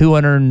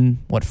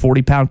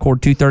 240-pound core,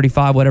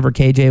 235, whatever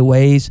KJ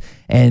weighs,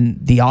 and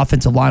the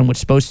offensive line,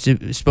 which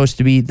is supposed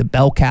to be the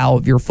bell cow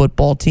of your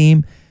football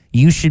team,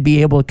 you should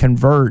be able to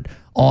convert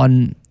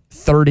on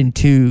 3rd and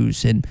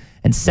 2s and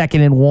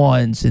 2nd and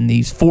 1s and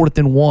these 4th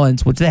and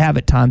 1s, which they have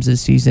at times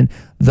this season.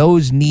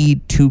 Those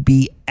need to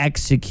be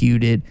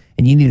executed,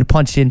 and you need to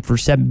punch in for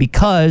 7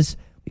 because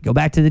we go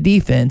back to the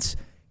defense.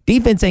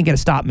 Defense ain't going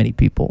to stop many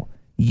people.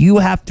 You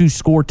have to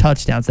score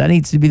touchdowns. That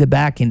needs to be the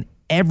back in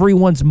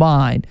everyone's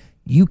mind.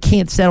 You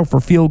can't settle for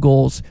field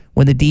goals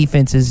when the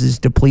defense is as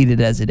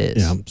depleted as it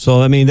is. Yeah.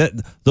 So,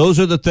 those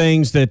are the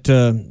things that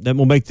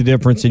will make the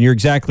difference, and you're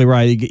exactly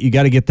right. You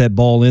got to get that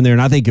ball in there.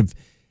 And I think if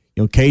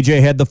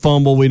KJ had the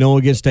fumble, we know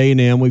against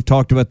A&M, we've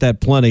talked about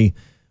that plenty.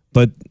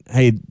 But,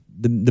 hey,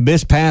 the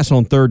missed pass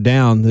on 3rd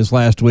down this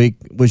last week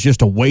was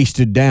just a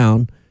wasted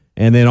down.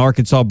 And then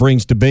Arkansas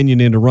brings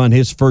DeBinion in to run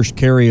his first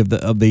carry of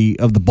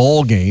the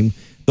ball game.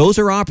 Those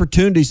are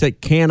opportunities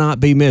that cannot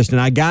be missed.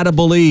 And I got to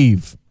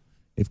believe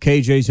if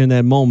KJ's in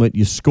that moment,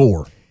 you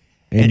score.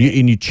 And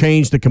you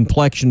change the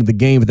complexion of the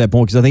game at that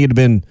point because I think it would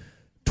have been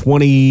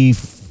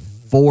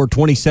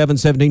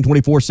 27-17,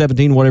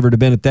 24-17, whatever it had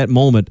been at that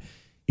moment.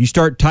 You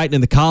start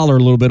tightening the collar a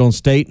little bit on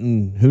State,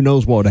 and who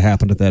knows what would have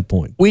happened at that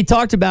point. We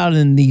talked about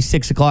in the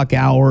 6 o'clock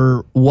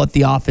hour what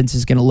the offense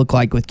is going to look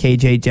like with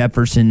KJ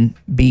Jefferson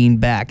being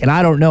back. And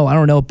I don't know. I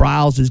don't know if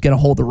Briles is going to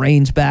hold the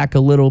reins back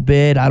a little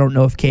bit. I don't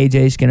know if KJ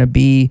is going to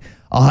be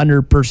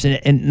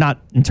 100%, and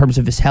not in terms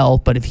of his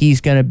health, but if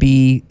he's going to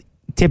be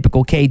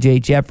typical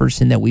KJ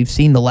Jefferson that we've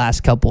seen the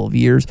last couple of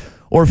years,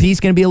 or if he's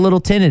going to be a little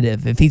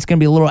tentative, if he's going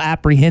to be a little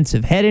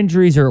apprehensive. Head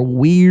injuries are a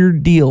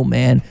weird deal,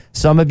 man.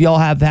 Some of y'all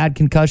have had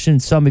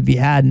concussions, some of you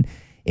hadn't.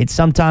 It's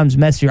sometimes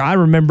messier. I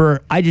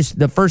remember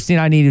the first thing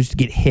I needed was to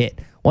get hit.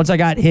 Once I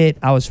got hit,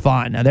 I was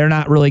fine. Now, they're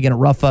not really going to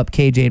rough up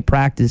KJ in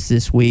practice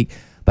this week,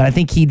 but I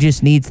think he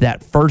just needs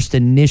that first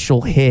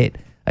initial hit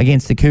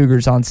against the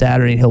Cougars on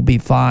Saturday, and he'll be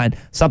fine.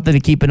 Something to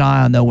keep an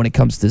eye on, though, when it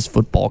comes to this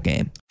football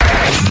game.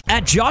 At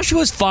At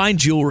Joshua's Fine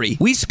Jewelry,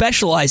 we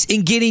specialize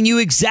in getting you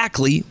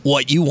exactly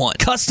what you want.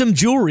 Custom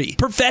jewelry,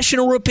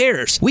 professional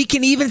repairs. We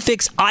can even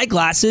fix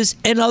eyeglasses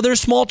and other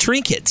small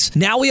trinkets.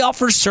 Now we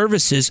offer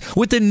services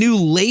with a new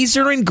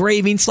laser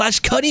engraving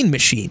 / cutting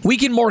machine. We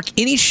can mark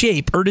any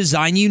shape or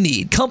design you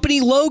need. Company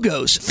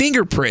logos,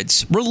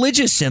 fingerprints,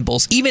 religious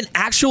symbols, even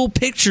actual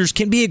pictures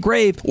can be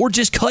engraved or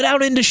just cut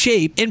out into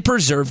shape and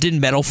preserved in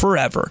metal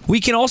forever. We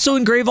can also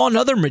engrave on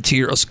other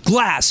materials,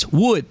 glass,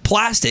 wood,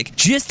 plastic.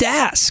 Just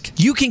ask.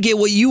 You can get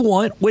what you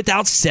want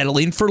without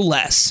settling for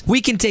less. We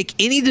can take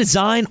any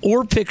design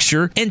or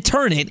picture and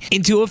turn it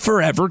into a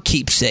forever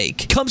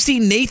keepsake. Come see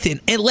Nathan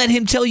and let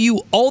him tell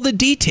you all the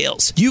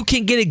details. You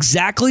can get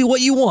exactly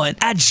what you want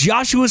at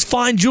Joshua's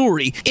Fine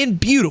Jewelry in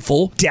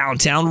beautiful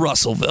downtown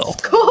Russellville.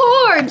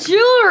 Core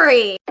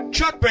Jewelry.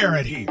 Chuck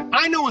Barrett here.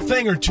 I know a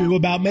thing or two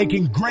about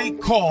making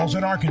great calls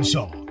in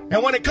Arkansas.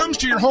 And when it comes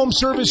to your home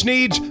service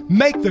needs,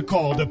 make the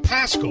call to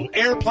Paschal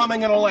Air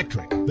Plumbing and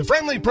Electric. The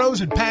friendly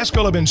pros at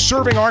Paschal have been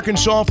serving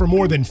Arkansas for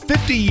more than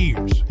 50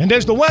 years. And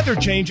as the weather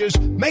changes,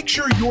 make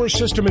sure your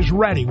system is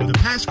ready with a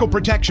Paschal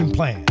protection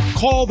plan.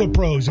 Call the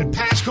pros at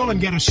Paschal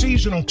and get a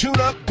seasonal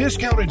tune-up,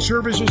 discounted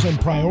services,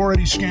 and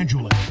priority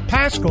scheduling.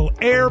 Paschal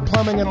Air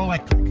Plumbing and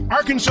Electric.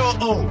 Arkansas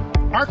owned.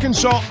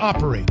 Arkansas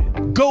operated.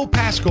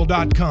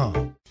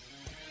 GoPaschal.com.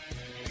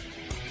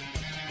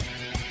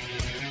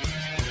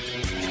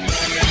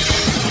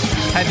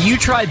 Have you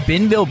tried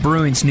Benville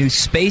Brewing's new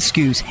Space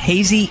Goose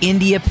Hazy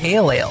India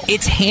Pale Ale?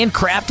 It's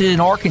handcrafted in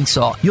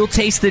Arkansas. You'll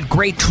taste the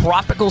great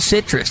tropical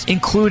citrus,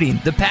 including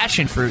the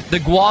passion fruit, the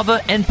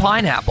guava, and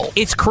pineapple.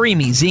 It's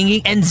creamy,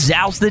 zingy, and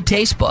zouts the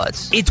taste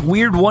buds. It's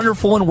weird,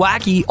 wonderful, and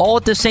wacky all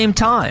at the same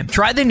time.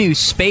 Try the new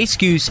Space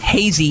Goose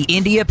Hazy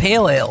India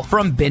Pale Ale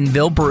from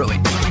Benville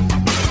Brewing.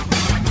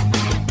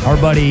 Our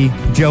buddy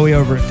Joey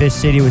over at Fish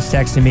City was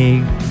texting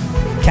me.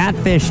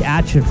 Catfish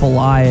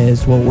atchafalaya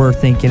is what we're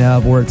thinking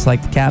of, where it's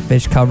like the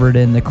catfish covered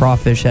in the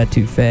crawfish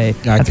etouffee.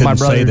 I couldn't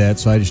say that,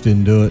 so I just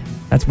didn't do it.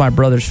 That's my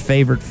brother's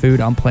favorite food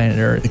on planet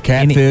Earth. The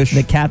catfish?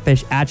 The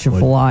catfish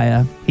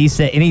atchafalaya. He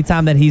said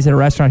anytime that he's at a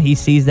restaurant, he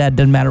sees that,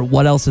 doesn't matter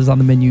what else is on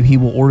the menu, he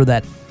will order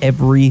that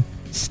every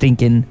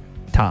stinking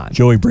time.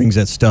 Joey brings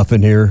that stuff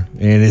in here,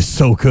 and it's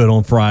so good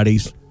on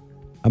Fridays.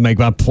 I make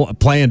my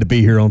plan to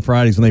be here on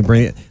Fridays when they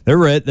bring it.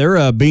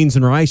 Their beans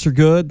and rice are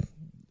good.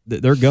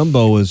 Their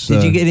gumbo is...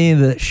 Did you get any of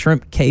the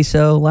shrimp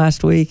queso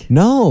last week?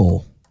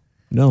 No,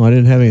 I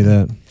didn't have any of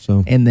that.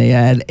 So, and they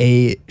had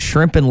a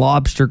shrimp and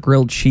lobster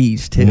grilled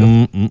cheese,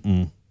 too.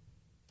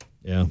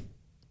 Yeah.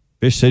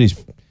 Fish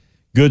City's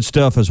good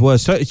stuff as well.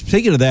 So,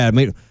 speaking of that, I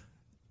mean,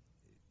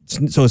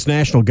 so it's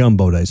National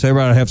Gumbo Day. So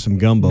everybody have some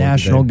gumbo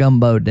National today.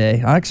 Gumbo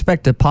Day. I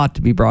expect a pot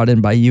to be brought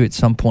in by you at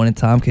some point in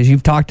time because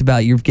you've talked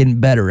about you're getting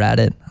better at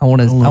it. I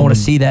want to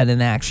see that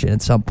in action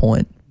at some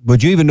point.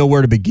 Would you even know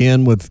where to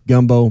begin with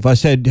gumbo? If I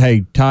said,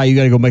 hey, Ty, you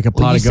got to go make a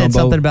pot of gumbo. You said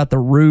something about the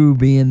roux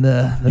being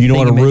the you know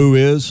what a roux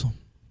is?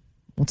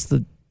 What's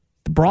the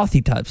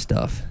brothy type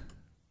stuff?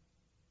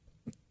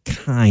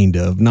 Kind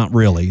of. Not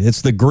really.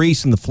 It's the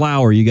grease and the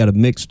flour you got to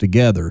mix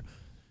together.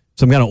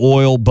 Some kind of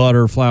oil,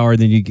 butter, flour.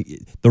 Then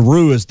the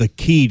roux is the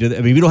key to.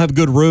 If you don't have a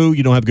good roux,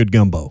 you don't have good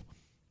gumbo.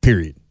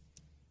 Period.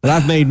 But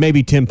I've made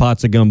maybe 10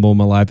 pots of gumbo in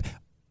my life.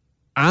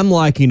 I'm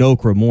liking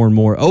okra more and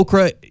more.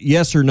 Okra,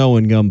 yes or no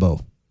in gumbo?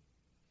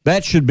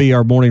 That should be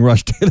our Morning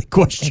Rush daily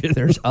question. If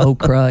there's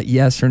okra,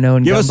 yes or no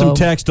in Give gumbo. us some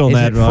text on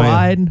that. Is it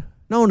fried?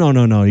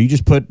 No. You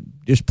just put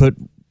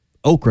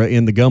okra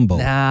in the gumbo.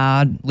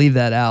 Nah, leave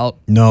that out.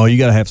 No, you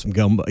got to have some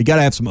gumbo. You got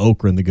to have some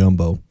okra in the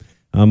gumbo.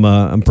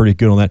 I'm pretty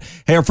good on that.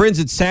 Hey, our friends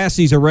at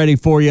Sassy's are ready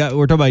for you.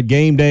 We're talking about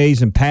game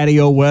days and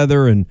patio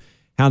weather and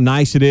how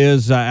nice it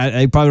is.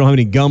 I probably don't have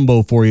any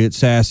gumbo for you at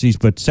Sassy's,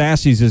 but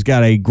Sassy's has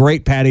got a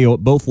great patio at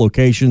both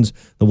locations.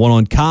 The one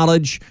on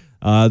College.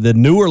 The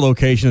newer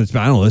location, it's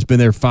been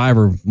there 5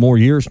 or more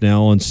years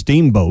now on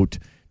Steamboat,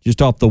 just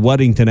off the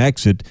Weddington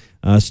exit.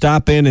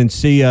 Stop in and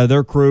see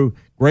their crew.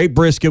 Great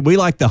brisket. We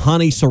like the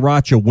honey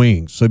sriracha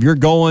wings. So if you're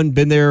going,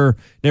 been there,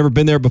 never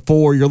been there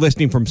before, you're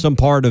listening from some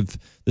part of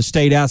the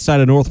state outside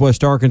of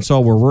Northwest Arkansas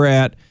where we're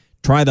at,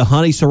 try the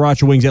honey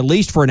sriracha wings, at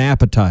least for an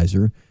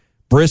appetizer.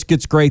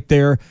 Brisket's great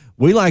there.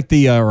 We like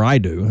or I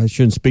do. I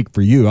shouldn't speak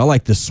for you. I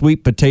like the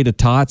sweet potato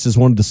tots as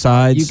one of the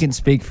sides. You can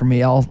speak for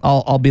me.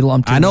 I'll be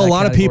lumped in. I know a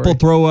lot of people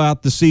throw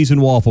out the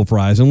seasoned waffle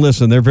fries, and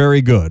listen, they're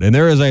very good. And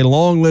there is a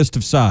long list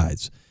of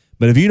sides.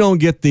 But if you don't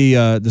get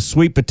the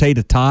sweet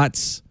potato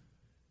tots,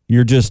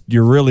 you're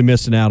really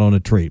missing out on a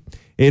treat.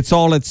 It's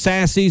all at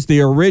Sassy's,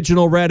 the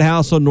original Red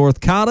House on North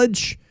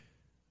College.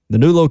 The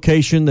new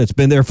location that's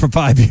been there for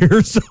 5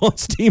 years on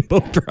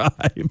Steamboat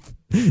Drive,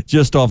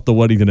 just off the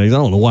Weddington exit.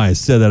 I don't know why I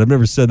said that. I've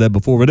never said that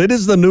before, but it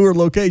is the newer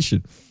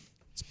location.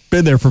 It's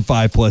been there for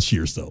 5+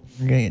 years, though.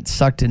 You're going to get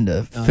sucked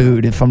into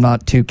food if I'm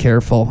not too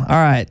careful. All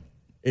right.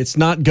 It's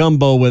not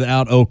gumbo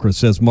without okra,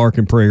 says Mark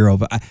in Prairie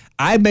Grove.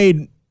 I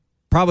made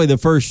probably the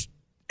first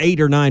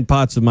 8 or 9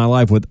 pots of my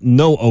life with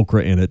no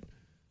okra in it.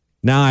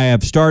 Now I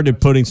have started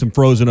putting some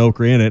frozen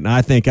okra in it, and I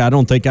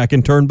don't think I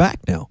can turn back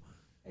now.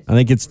 I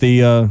think it's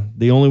the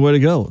only way to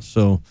go.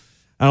 So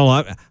I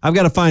don't know. I've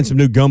got to find some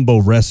new gumbo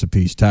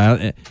recipes,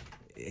 Ty.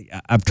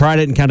 I've tried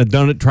it and kind of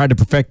done it, tried to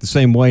perfect the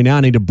same way. Now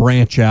I need to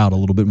branch out a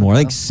little bit more. I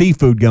think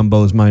seafood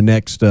gumbo is my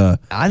next I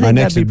think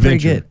that'd be pretty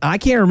good. I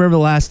can't remember the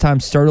last time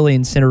Sterling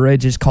and Center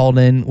Ridge has called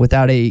in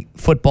without a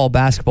football,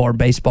 basketball, or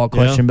baseball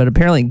question, but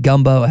apparently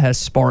gumbo has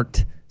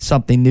sparked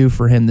something new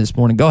for him this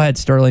morning. Go ahead,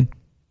 Sterling.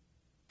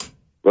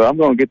 Well, I'm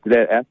going to get to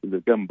that after the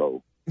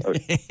gumbo.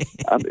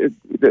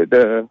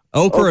 The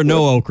okra or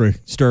no okra,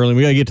 Sterling?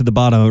 We got to get to the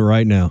bottom of it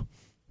right now.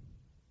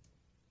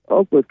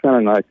 Okra's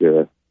kind of like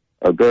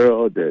a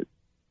girl that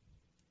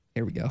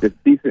here we go. That's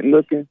decent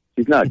looking.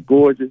 She's not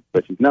gorgeous,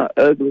 but she's not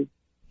ugly.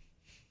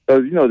 So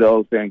you know the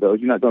old saying goes,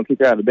 you're not going to kick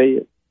her out of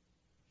bed.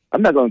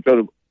 I'm not going to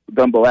throw the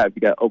gumbo out if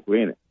you got okra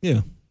in it.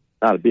 Yeah.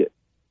 Not a bit.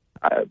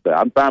 But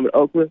I'm fine with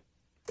okra.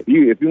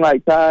 If you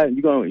like Ty and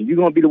you're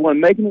gonna be the one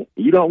making it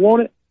and you don't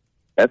want it,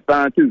 that's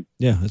fine too.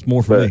 Yeah, it's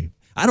more for me.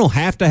 I don't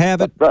have to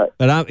have it, right.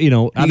 But I think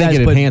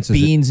it put enhances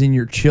beans in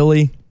your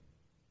chili.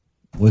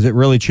 Was it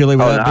really chili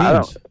without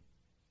beans?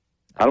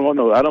 I don't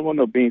want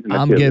no beans in my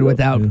I'm chili. good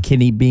without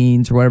kidney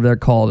beans or whatever they're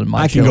called in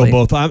my I can chili.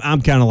 go both.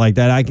 I'm kind of like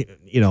that.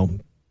 If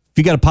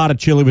you got a pot of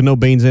chili with no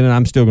beans in it,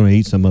 I'm still going to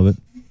eat some of it.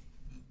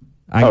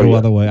 I can go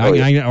other way.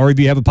 Or if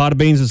you have a pot of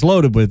beans that's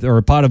loaded with, or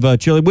a pot of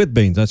chili with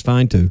beans, that's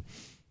fine too.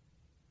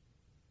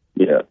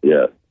 Yeah.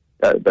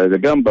 The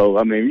gumbo,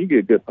 I mean, you get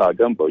a good pot of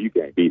gumbo, you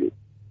can't beat it.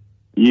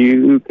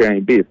 You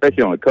can't beat it,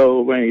 especially on a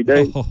cold, rainy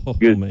day. Oh,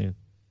 man.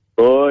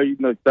 Boy, you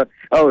know,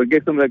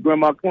 get some of that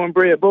grandma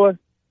cornbread, boy.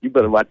 You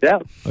better watch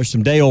out. Or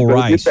some day-old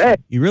rice.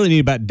 You really need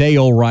about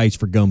day-old rice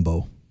for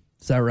gumbo.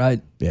 Is that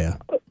right? Yeah.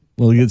 A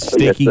little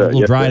sticky, a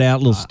little dried out, a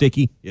little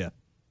sticky. Yeah.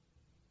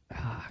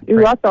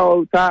 I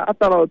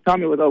thought old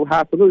Tommy was old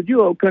highfalutin.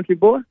 You old country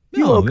boy.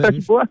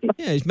 Country boy.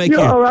 Yeah, he's making.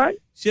 You all right?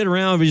 Sit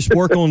around and just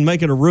work on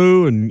making a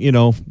roux, and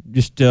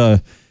just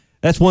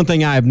that's one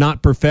thing I have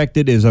not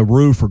perfected is a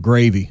roux for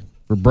gravy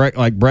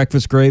like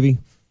breakfast gravy.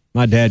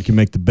 My dad can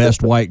make the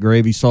best white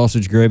gravy,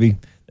 sausage gravy.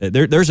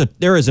 There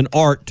is an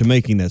art to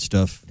making that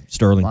stuff,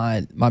 Sterling.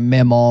 My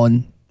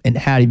mamaw in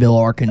Hattieville,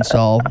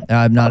 Arkansas,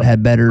 I've not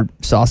had better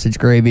sausage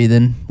gravy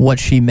than what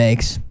she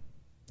makes.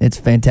 It's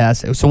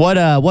fantastic. So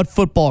what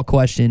football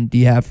question do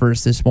you have for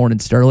us this morning,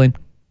 Sterling?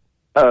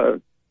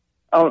 On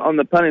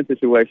the punting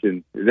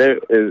situation,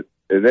 is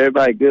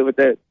everybody good with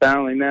that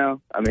finally now?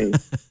 I mean,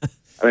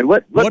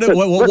 what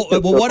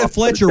if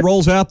Fletcher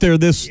rolls out there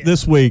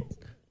this week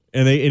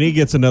and he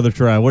gets another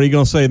try? What are you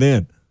going to say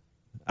then?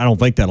 I don't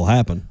think that'll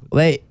happen.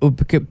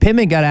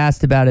 Pittman got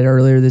asked about it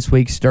earlier this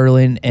week,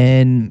 Sterling,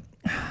 and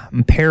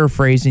I'm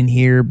paraphrasing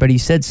here, but he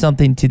said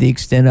something to the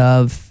extent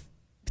of,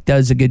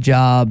 does a good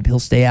job, he'll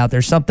stay out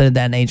there, something of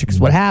that nature.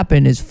 Because what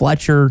happened is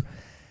Fletcher,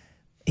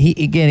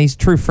 he's a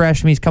true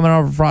freshman. He's coming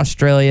over from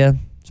Australia.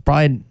 He's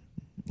probably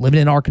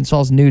living in Arkansas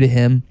is new to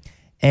him.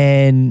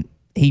 And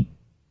he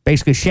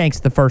basically shanks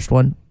the first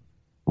one.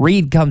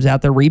 Reed comes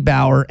out there, Reed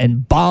Bauer,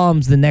 and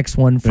bombs the next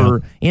one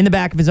in the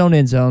back of his own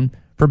end zone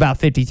for about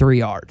 53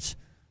 yards.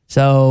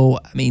 So,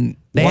 I mean,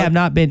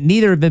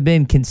 neither have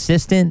been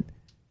consistent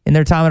in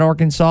their time at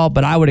Arkansas,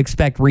 but I would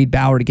expect Reed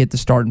Bauer to get the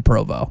start in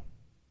Provo.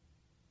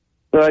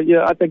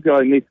 I think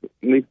I need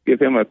to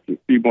give him a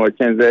few more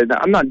chances.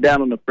 I'm not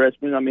down on the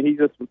freshman. I mean, he's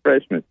just a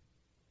freshman.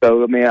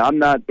 So, I mean, I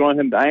ain't throwing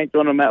him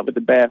out with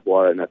the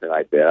bathwater or nothing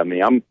like that. I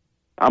mean,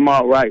 I'm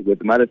all right with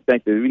him. I just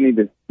think that we need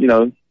to,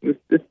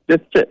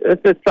 let's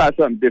just try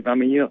something different. I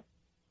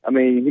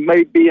mean, he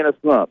may be in a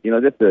slump,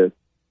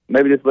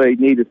 maybe this way he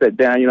needs to sit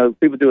down.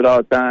 People do it all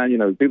the time.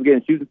 People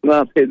getting shooting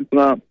slumps, hitting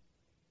slumps.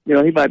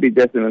 He might be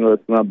just in a little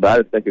slump, but I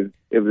just think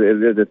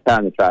it's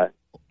time to try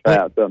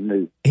out something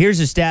new. Here's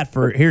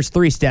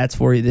three stats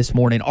for you this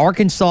morning.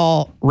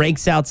 Arkansas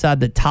ranks outside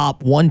the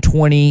top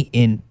 120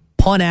 in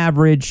punt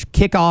average,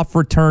 kickoff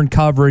return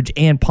coverage,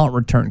 and punt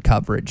return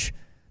coverage.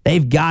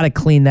 They've got to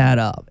clean that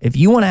up. If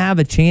you want to have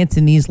a chance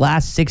in these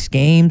last 6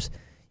 games,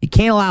 you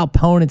can't allow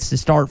opponents to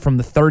start from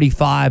the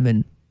 35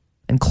 and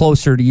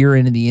closer to your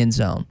end of the end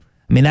zone.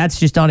 I mean, that's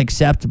just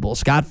unacceptable.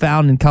 Scott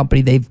Fountain and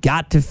company, they've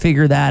got to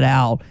figure that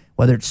out,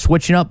 whether it's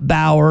switching up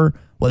Bauer,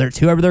 whether it's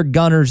whoever their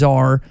gunners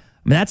are.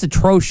 I mean, that's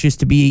atrocious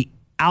to be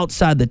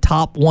outside the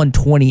top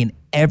 120 in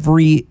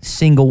every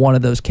single one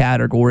of those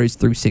categories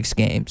through 6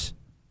 games.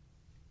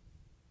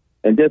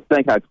 And just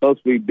think how close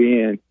we've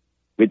been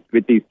with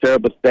these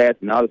terrible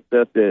stats and all the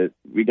stuff that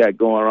we got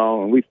going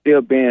on, and we've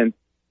still been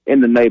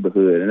in the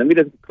neighborhood. And let me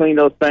just clean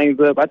those things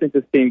up. I think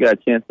this team got a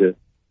chance to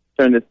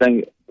turn this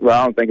thing. Well,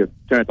 I don't think it's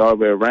turned all the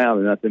way around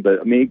or nothing, but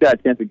I mean, you got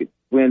a chance to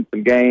win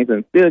some games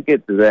and still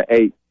get to that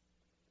 8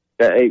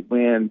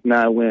 win,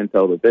 9 win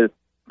total. Just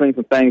clean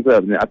some things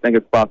up, and I think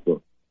it's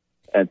possible.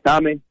 And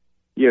Tommy,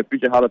 you're a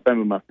future Hall of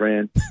Famer, my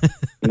friend.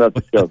 Love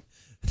the show.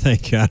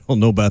 Thank you. I don't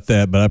know about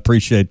that, but I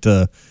appreciate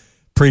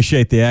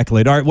Appreciate the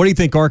accolade. All right, what do you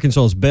think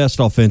Arkansas's best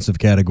offensive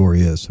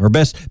category is, or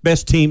best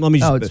team? Let me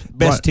just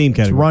best team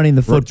category. It's running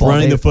the football.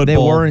 The football. They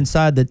were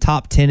inside the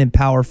top 10 in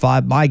Power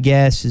 5. My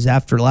guess is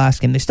after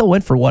last game, they still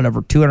went for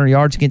whatever 200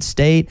 yards against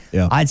State.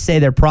 Yeah. I'd say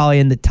they're probably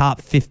in the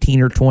top 15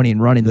 or 20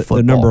 in running the football.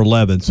 The number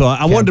 11. So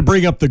I wanted to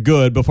bring up the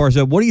good before I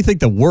said, what do you think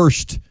the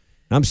worst?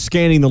 I'm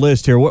scanning the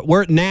list here.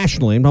 Where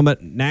nationally? I'm talking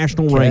about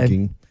national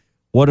ranking.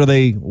 What are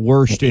they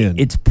worst in?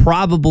 It's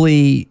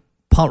probably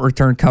punt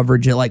return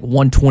coverage at like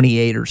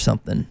 128 or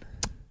something.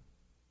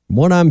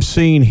 What I'm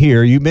seeing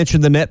here, you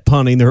mentioned the net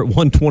punting. They're at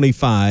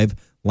 125,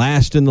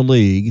 last in the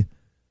league.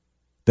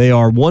 They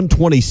are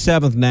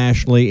 127th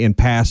nationally in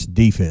pass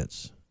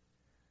defense.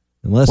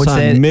 Unless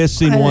I'm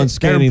missing one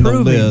scanning the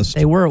list.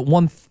 They were at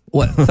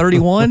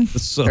 31?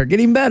 So, they're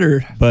getting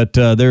better. But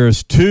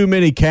there's too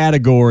many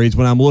categories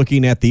when I'm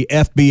looking at the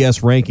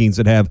FBS rankings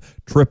that have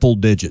triple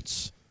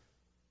digits.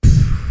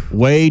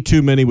 Way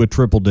too many with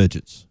triple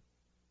digits.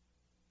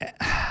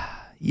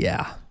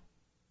 Yeah.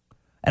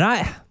 And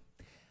I'm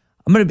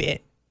going to be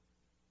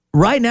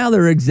right now.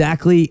 They're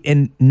exactly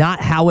and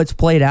not how it's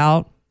played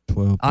out.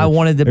 12. I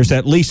wanted to. There's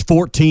at least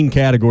 14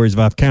 categories if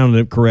I've counted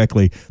it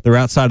correctly. They're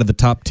outside of the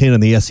top 10 in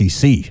the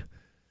SEC.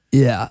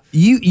 Yeah,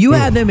 you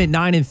had them at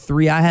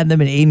 9-3. I had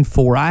them at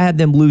 8-4. I had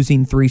them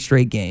losing 3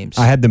 straight games.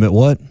 I had them at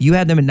what? You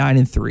had them at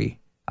 9-3.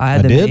 I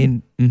had them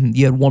at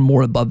you had one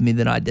more above me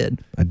than I did.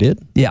 I did?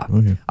 Yeah.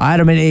 Okay. I had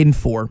them at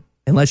 8-4.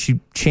 Unless you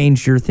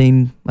changed your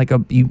thing,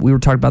 we were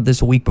talking about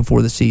this a week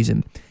before the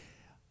season.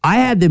 I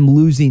had them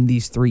losing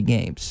these 3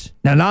 games.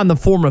 Now, not in the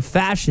form of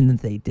fashion that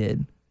they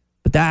did,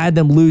 but I had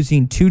them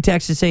losing 2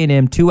 Texas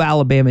A&M, 2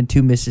 Alabama, and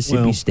 2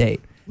 Mississippi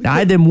State. Now, I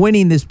had them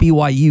winning this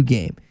BYU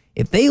game.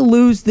 If they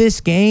lose this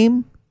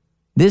game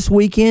this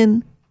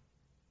weekend,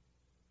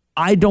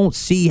 I don't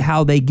see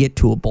how they get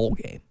to a bowl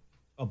game.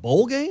 A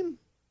bowl game?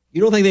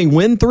 You don't think they can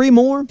win 3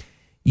 more?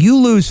 You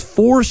lose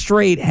 4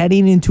 straight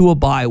heading into a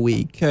bye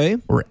week. Okay.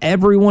 Where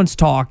everyone's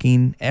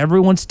talking,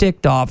 everyone's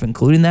ticked off,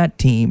 including that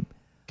team.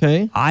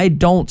 Okay. I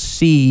don't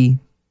see,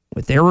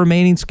 with their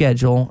remaining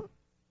schedule,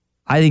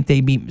 I think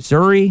they beat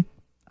Missouri.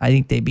 I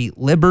think they beat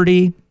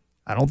Liberty.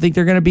 I don't think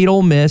they're going to beat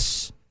Ole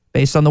Miss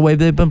based on the way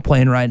they've been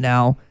playing right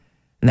now.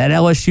 And that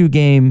LSU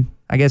game,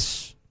 I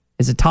guess,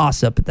 is a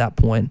toss-up at that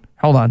point.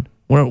 Hold on.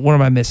 What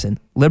am I missing?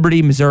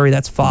 Liberty, Missouri,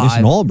 that's 5.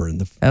 Missing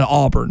Auburn. And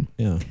Auburn.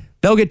 Yeah.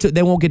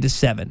 They won't get to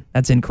 7.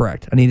 That's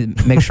incorrect. I need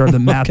to make sure the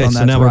math okay, on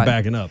that's so now right. we're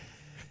backing up.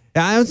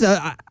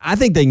 Yeah, I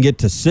think they can get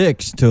to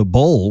 6 to a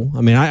bowl.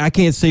 I mean, I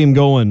can't see them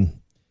going.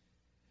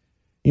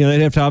 You know,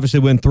 they'd have to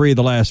obviously win 3 of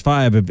the last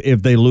 5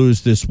 if they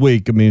lose this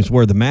week. I mean, it's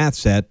where the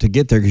math's at to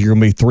get there because you're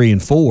going to be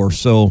 3-4.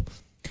 So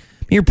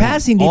your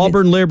passing defense,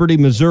 Auburn, Liberty,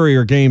 Missouri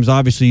are games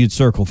obviously you'd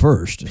circle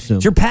first. So.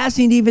 Is your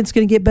passing defense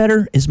going to get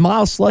better? Is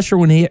Miles Slusher,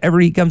 whenever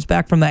he comes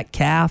back from that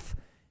calf,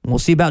 and we'll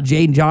see about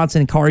Jaden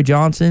Johnson and Kari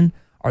Johnson,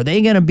 are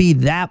they going to be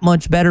that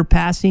much better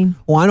passing?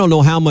 Well, I don't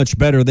know how much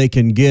better they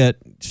can get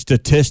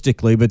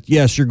statistically, but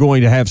yes, you're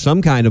going to have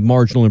some kind of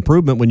marginal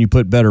improvement when you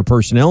put better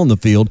personnel in the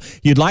field.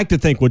 You'd like to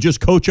think, well,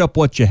 just coach up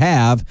what you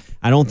have.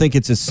 I don't think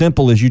it's as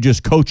simple as you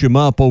just coach them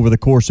up over the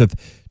course of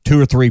 2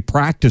 or 3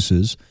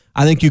 practices.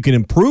 I think you can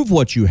improve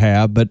what you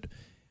have, but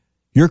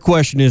your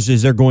question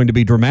is there going to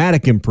be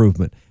dramatic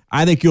improvement?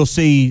 I think you'll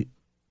see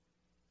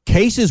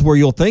cases where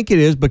you'll think it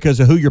is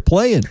because of who you're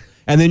playing.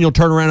 And then you'll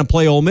turn around and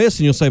play Ole Miss,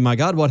 and you'll say, my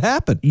God, what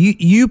happened?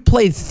 You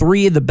played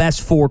 3 of the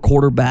best 4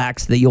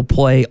 quarterbacks that you'll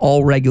play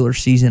all regular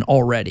season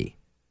already.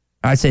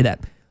 I say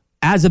that.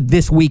 As of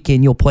this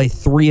weekend, you'll play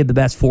 3 of the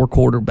best 4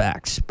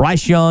 quarterbacks.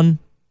 Bryce Young,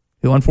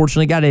 who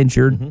unfortunately got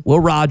injured. Mm-hmm.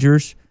 Will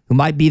Rogers, who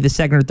might be the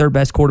 2nd or 3rd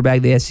best quarterback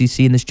of the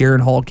SEC, and this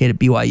Jaron Hall kid at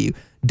BYU.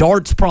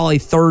 Dart's probably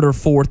 3rd or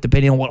 4th,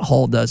 depending on what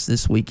Hall does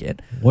this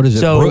weekend. What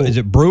is it? Is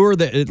it Brewer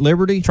at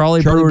Liberty?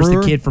 Charlie Brewer's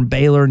the kid from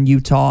Baylor and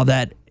Utah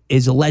that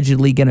is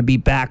allegedly going to be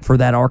back for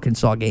that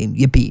Arkansas game.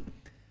 Yippee.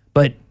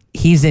 But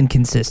he's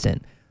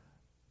inconsistent.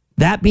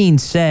 That being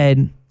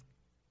said,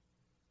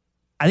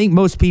 I think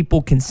most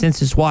people,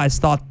 consensus-wise,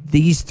 thought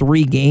these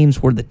 3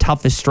 games were the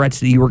toughest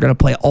stretch that you were going to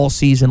play all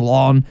season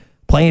long.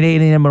 Playing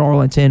A&M in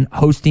Arlington,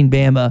 hosting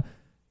Bama,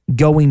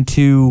 going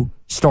to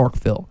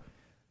Starkville.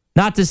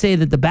 Not to say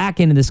that the back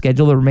end of the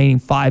schedule, the remaining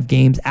 5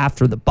 games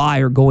after the bye,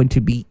 are going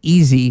to be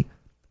easy,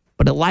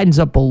 but it lightens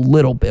up a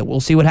little bit. We'll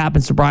see what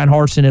happens to Brian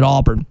Harsin at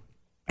Auburn.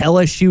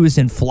 LSU is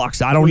in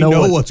flux. I don't know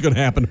what's going to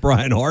happen to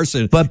Brian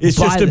Harsin, but it's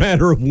just a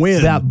matter of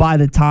when. That by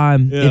the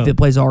time if it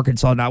plays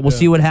Arkansas or not. We'll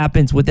see what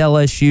happens with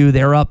LSU.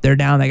 They're up, they're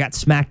down. They got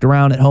smacked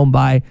around at home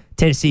by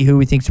Tennessee, who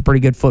we think is a pretty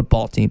good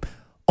football team.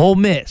 Ole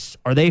Miss,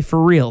 are they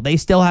for real? They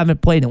still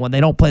haven't played. And when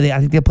they don't play, I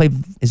think they play,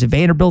 is it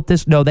Vanderbilt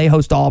this? No, they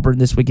host Auburn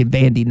this weekend,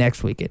 Vandy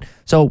next weekend.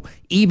 So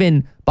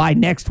even by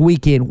next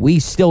weekend, we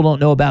still don't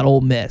know about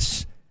Ole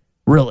Miss,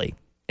 really.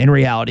 In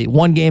reality,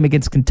 1 game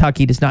against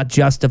Kentucky does not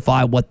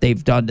justify what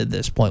they've done to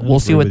this point. We'll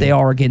see what they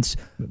are against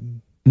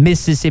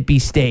Mississippi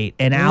State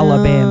and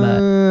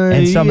Alabama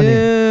and some of the.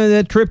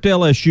 That trip to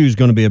LSU is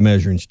going to be a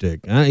measuring stick.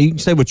 You can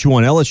say what you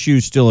want. LSU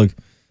is still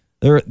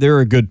they're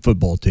a good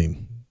football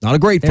team. Not a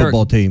great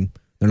football team.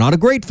 They're not a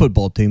great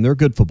football team. They're a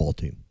good football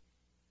team.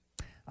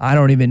 I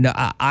don't even know.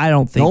 I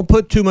don't think. Don't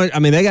put too much. I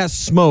mean, they got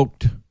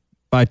smoked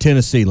by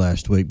Tennessee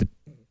last week, but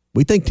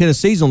we think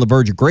Tennessee's on the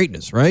verge of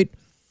greatness, right?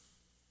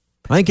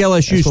 I think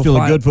LSU's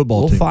still a good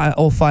football team.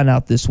 We'll find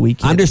out this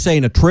weekend. I'm just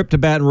saying a trip to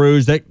Baton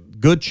Rouge, that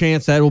good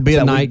chance that will be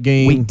a night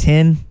game. Week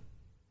 10?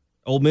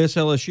 Ole Miss,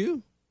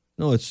 LSU?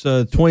 No, it's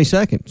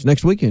 22nd. It's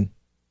next weekend.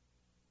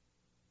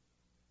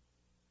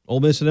 Ole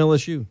Miss and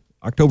LSU,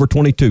 October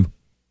 22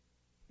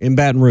 in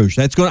Baton Rouge.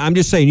 I'm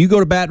just saying, you go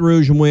to Baton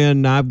Rouge and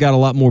win, I've got a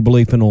lot more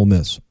belief in Ole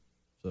Miss.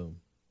 So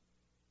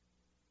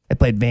I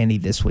played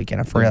Vandy this weekend.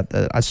 I forgot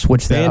that. I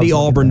switched that. Vandy,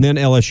 Auburn, then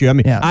LSU. I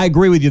mean, I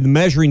agree with you. The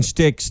measuring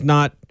stick's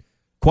not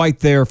quite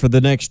there for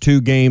the next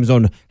two games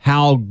on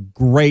how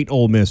great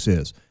Ole Miss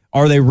is.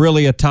 Are they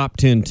really a top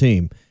 10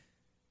 team?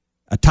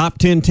 A top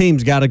 10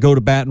 team's got to go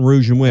to Baton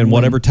Rouge and win,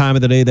 whatever time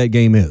of the day that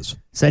game is.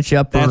 Set you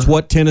up. That's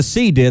what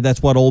Tennessee did.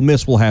 That's what Ole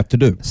Miss will have to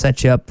do.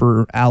 Set you up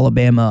for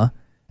Alabama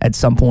at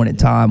some point in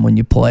time when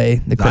you play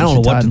the Crimson I don't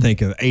know what Tide. to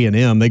think of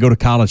A&M. They go to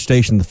College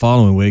Station the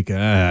following week.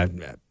 I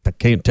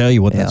can't tell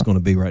you what that's going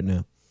to be right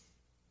now.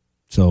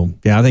 So,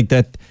 yeah, I think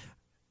that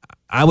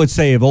I would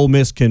say if Ole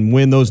Miss can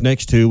win those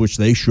next two, which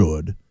they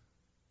should,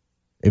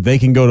 if they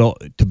can go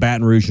to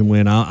Baton Rouge and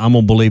win, I'm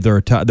going to believe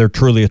they're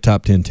truly a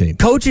top 10 team.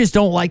 Coaches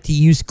don't like to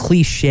use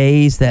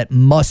cliches that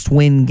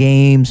must-win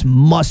games,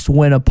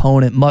 must-win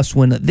opponent,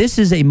 must-win. This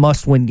is a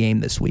must-win game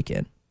this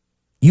weekend.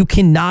 You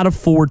cannot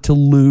afford to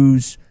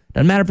lose.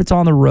 Doesn't matter if it's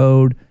on the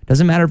road.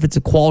 Doesn't matter if it's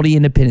a quality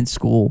independent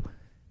school.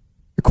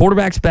 Your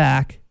quarterback's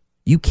back.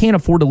 You can't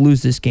afford to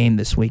lose this game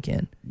this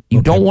weekend.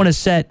 You don't want to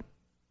set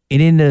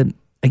it into,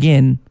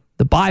 again,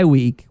 the bye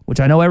week, which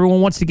I know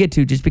everyone wants to get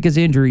to just because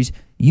of injuries.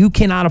 You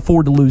cannot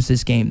afford to lose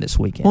this game this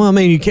weekend. Well, I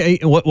mean, you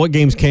can't, what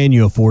games can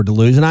you afford to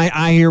lose? And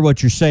I hear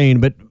what you're saying,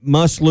 but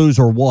must lose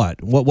or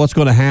what? What's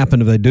going to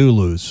happen if they do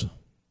lose?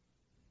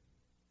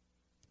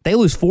 They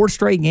lose 4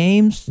 straight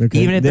games,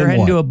 even if they're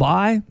heading to a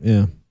bye.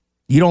 Yeah.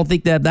 You don't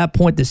think that at that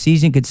point the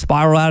season could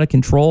spiral out of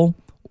control?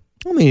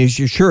 I mean,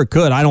 sure it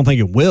could. I don't think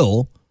it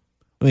will.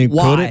 I mean,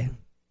 why? Could it?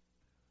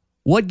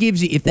 What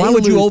gives you? If they why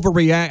would you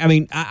overreact? I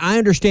mean, I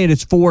understand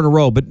it's 4 in a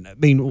row, but I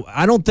mean,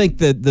 I don't think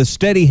that the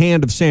steady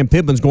hand of Sam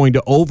Pittman's going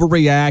to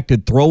overreact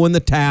and throw in the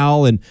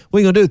towel. And what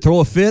are you going to do? Throw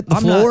a fit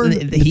on the floor?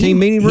 The team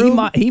meeting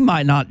room? He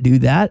might not do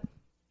that.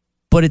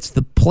 But it's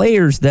the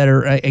players that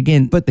are,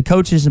 again, but the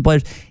coaches and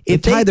players.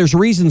 There's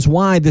reasons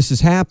why this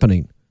is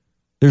happening.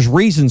 There's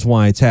reasons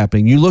why it's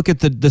happening. You look at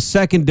the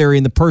secondary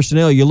and the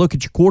personnel. You look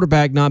at your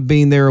quarterback not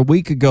being there a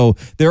week ago.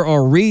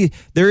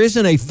 There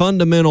isn't a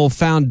fundamental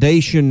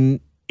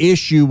foundation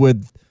issue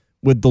with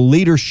the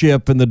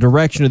leadership and the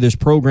direction of this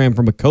program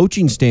from a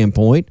coaching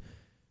standpoint.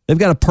 They've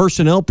got a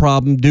personnel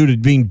problem due to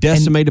being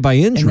decimated by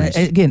injuries.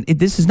 And again,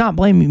 this is not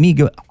blaming me.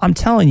 I'm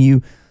telling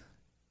you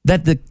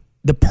that the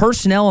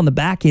personnel on the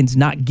back end's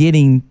not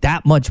getting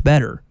that much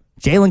better.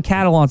 Jalen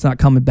Catalon's not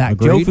coming back.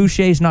 Agreed. Joe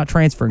Fouche's not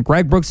transferring.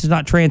 Greg Brooks is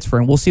not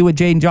transferring. We'll see with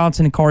Jaden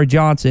Johnson and Kari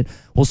Johnson.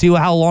 We'll see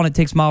how long it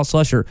takes Miles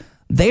Slusher.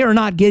 They are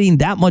not getting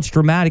that much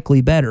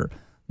dramatically better.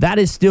 That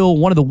is still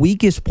one of the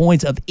weakest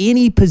points of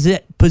any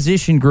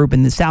position group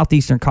in the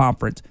Southeastern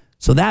Conference.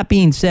 So that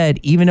being said,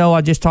 even though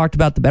I just talked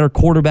about the better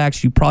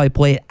quarterbacks you probably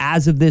play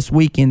as of this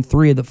weekend,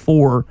 3 of the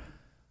 4,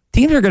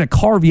 teams are going to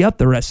carve you up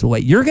the rest of the way.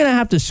 You're going to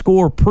have to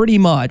score pretty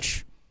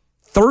much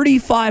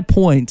 35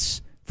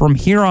 points from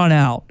here on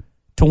out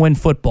to win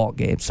football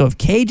games. So if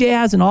KJ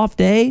has an off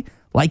day,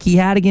 like he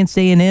had against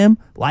A&M,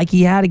 like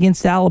he had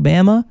against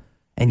Alabama,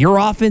 and your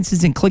offense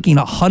isn't clicking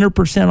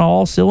 100% on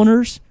all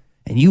cylinders,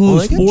 and you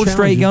lose 4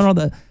 straight going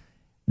on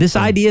this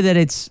idea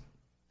that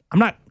I'm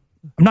not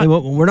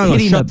we're not going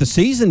to shut the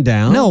season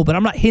down. No, but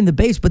I'm not hitting the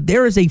base. But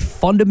there is a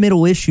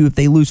fundamental issue if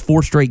they lose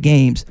 4 straight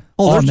games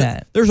on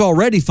that. There's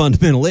already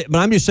fundamental, but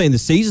I'm just saying the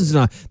season's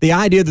not the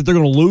idea that they're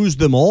going to lose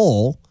them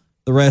all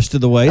the rest of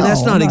the way. No,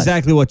 that's not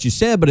exactly what you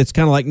said, but it's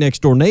kind of like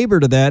next door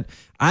neighbor to that.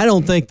 I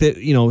don't think that,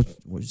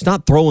 it's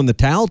not throwing the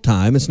towel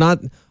time. It's not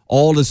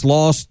all that's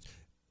lost.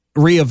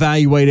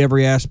 Reevaluate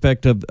every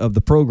aspect of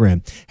the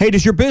program. Hey,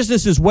 does your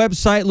business's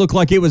website look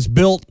like it was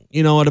built,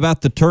 at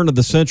about the turn of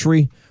the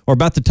century or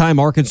about the time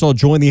Arkansas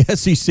joined the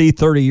SEC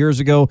 30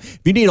 years ago? If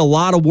you need a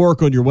lot of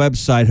work on your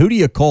website, who do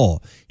you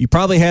call? You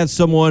probably had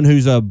someone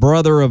who's a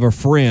brother of a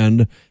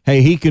friend.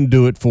 Hey, he can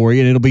do it for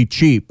you, and it'll be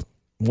cheap.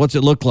 What's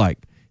it look like?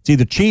 It's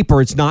either cheap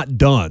or it's not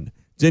done.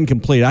 It's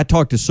incomplete. I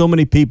talked to so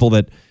many people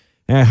that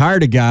I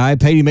hired a guy,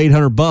 paid him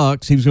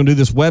 $800. He was going to do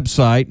this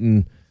website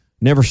and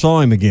never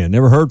saw him again,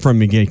 never heard from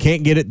him again.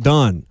 Can't get it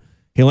done.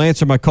 He'll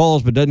answer my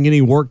calls, but doesn't get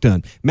any work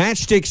done.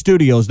 Matchstick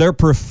Studios, they're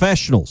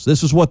professionals.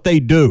 This is what they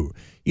do.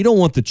 You don't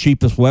want the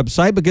cheapest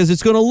website because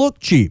it's going to look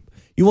cheap.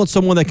 You want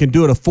someone that can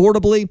do it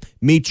affordably,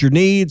 meet your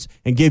needs,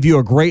 and give you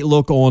a great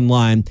look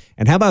online.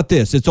 And how about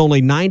this? It's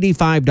only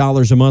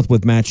 $95 a month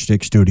with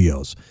Matchstick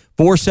Studios.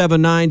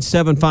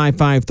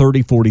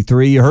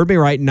 479-755-3043. You heard me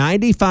right,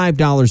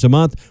 $95 a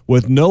month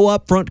with no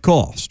upfront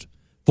cost.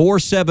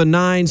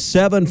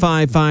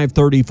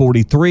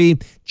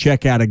 479-755-3043.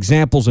 Check out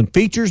examples and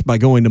features by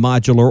going to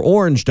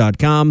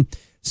modularorange.com.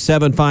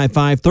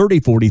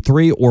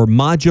 888-755-3043 or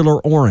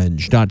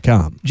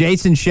modularorange.com.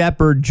 Jason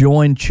Shepard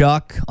joined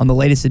Chuck on the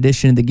latest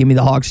edition of the Gimme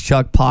the Hogs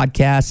Chuck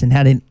podcast and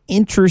had an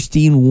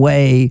interesting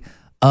way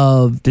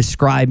of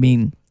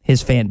describing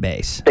his fan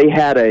base. They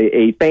had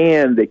a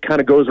fan that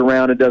kind of goes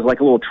around and does like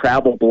a little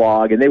travel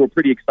blog, and they were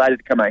pretty excited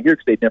to come out here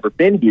because they'd never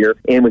been here.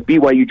 And with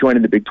BYU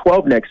joining the Big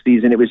 12 next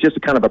season, it was just a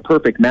kind of a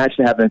perfect match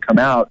to have them come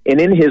out. And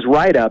in his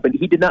write-up, and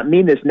he did not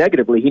mean this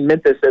negatively, he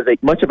meant this as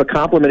much of a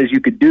compliment as you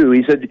could do.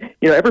 He said,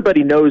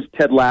 everybody knows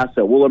Ted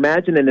Lasso. Well,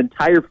 imagine an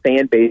entire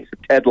fan base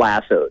of Ted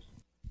Lassos.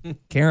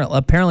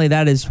 Apparently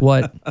that is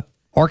what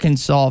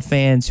Arkansas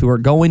fans who are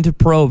going to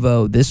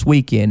Provo this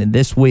weekend and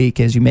this week,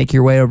 as you make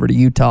your way over to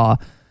Utah,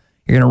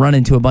 you're going to run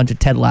into a bunch of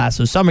Ted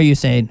Lasso. Some of you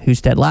saying, who's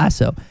Ted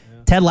Lasso? Yeah.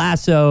 Ted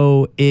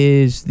Lasso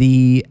is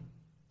the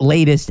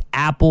latest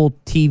Apple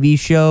TV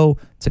show.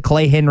 It's a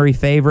Clay Henry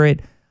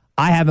favorite.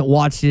 I haven't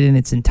watched it in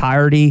its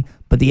entirety,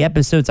 but the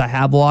episodes I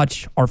have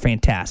watched are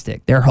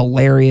fantastic. They're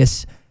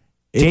hilarious.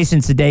 Jason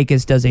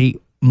Sudeikis does a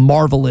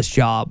marvelous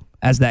job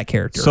as that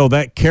character. So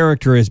that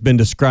character has been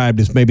described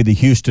as maybe the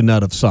Houston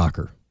Nutt of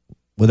soccer.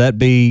 Would that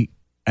be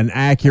an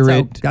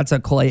accurate, that's a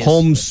Clay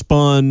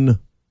homespun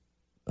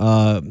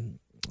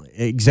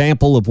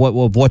example of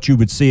what you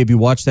would see if you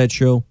watched that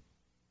show?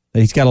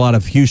 He's got a lot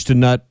of Houston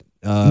Nutt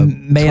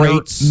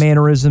traits,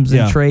 mannerisms,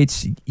 and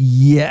traits.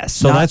 Yes.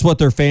 So that's what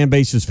their fan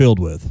base is filled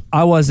with.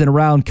 I wasn't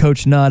around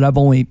Coach Nutt. I've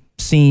only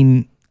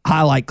seen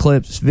highlight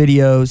clips,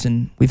 videos,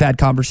 and we've had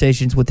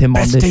conversations with him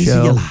on this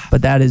show.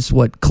 But that is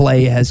what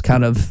Clay has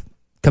kind of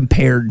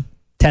compared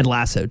Ted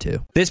Lasso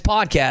to. This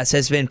podcast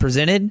has been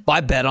presented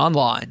by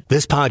BetOnline.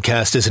 This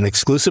podcast is an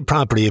exclusive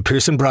property of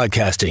Pearson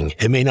Broadcasting.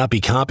 It may not be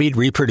copied,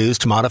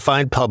 reproduced,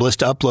 modified, published,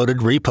 uploaded,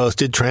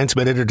 reposted,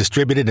 transmitted, or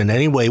distributed in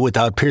any way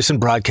without Pearson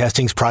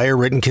Broadcasting's prior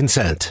written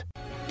consent.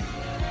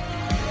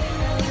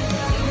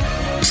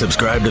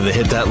 Subscribe to the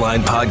Hit That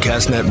Line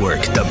Podcast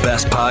Network, the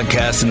best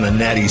podcast in the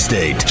Natty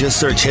State. Just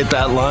search Hit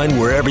That Line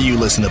wherever you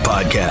listen to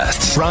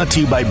podcasts. Brought to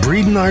you by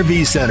Breeden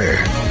RV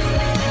Center.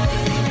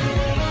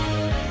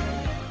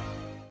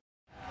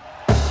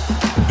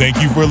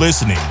 Thank you for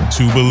listening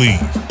to Believe.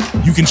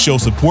 You can show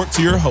support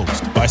to your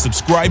host by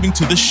subscribing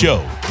to the show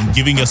and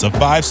giving us a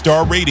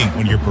 5-star rating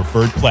on your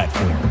preferred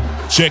platform.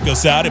 Check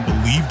us out at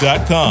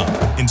Believe.com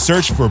and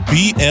search for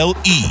BLEAV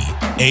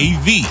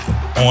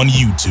on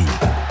YouTube.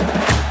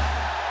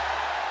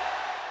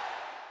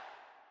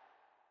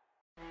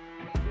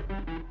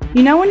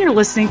 You know when you're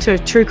listening to a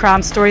true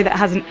crime story that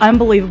has an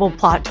unbelievable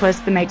plot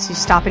twist that makes you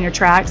stop in your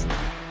tracks?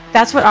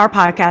 That's what our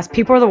podcast,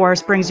 People Are the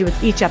Worst, brings you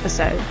with each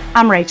episode.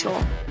 I'm Rachel.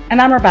 And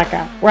I'm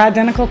Rebecca. We're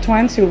identical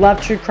twins who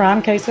love true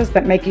crime cases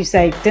that make you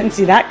say, didn't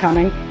see that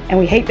coming, and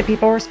we hate the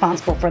people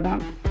responsible for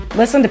them.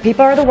 Listen to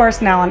People Are the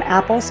Worst now on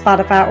Apple,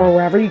 Spotify, or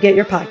wherever you get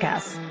your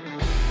podcasts.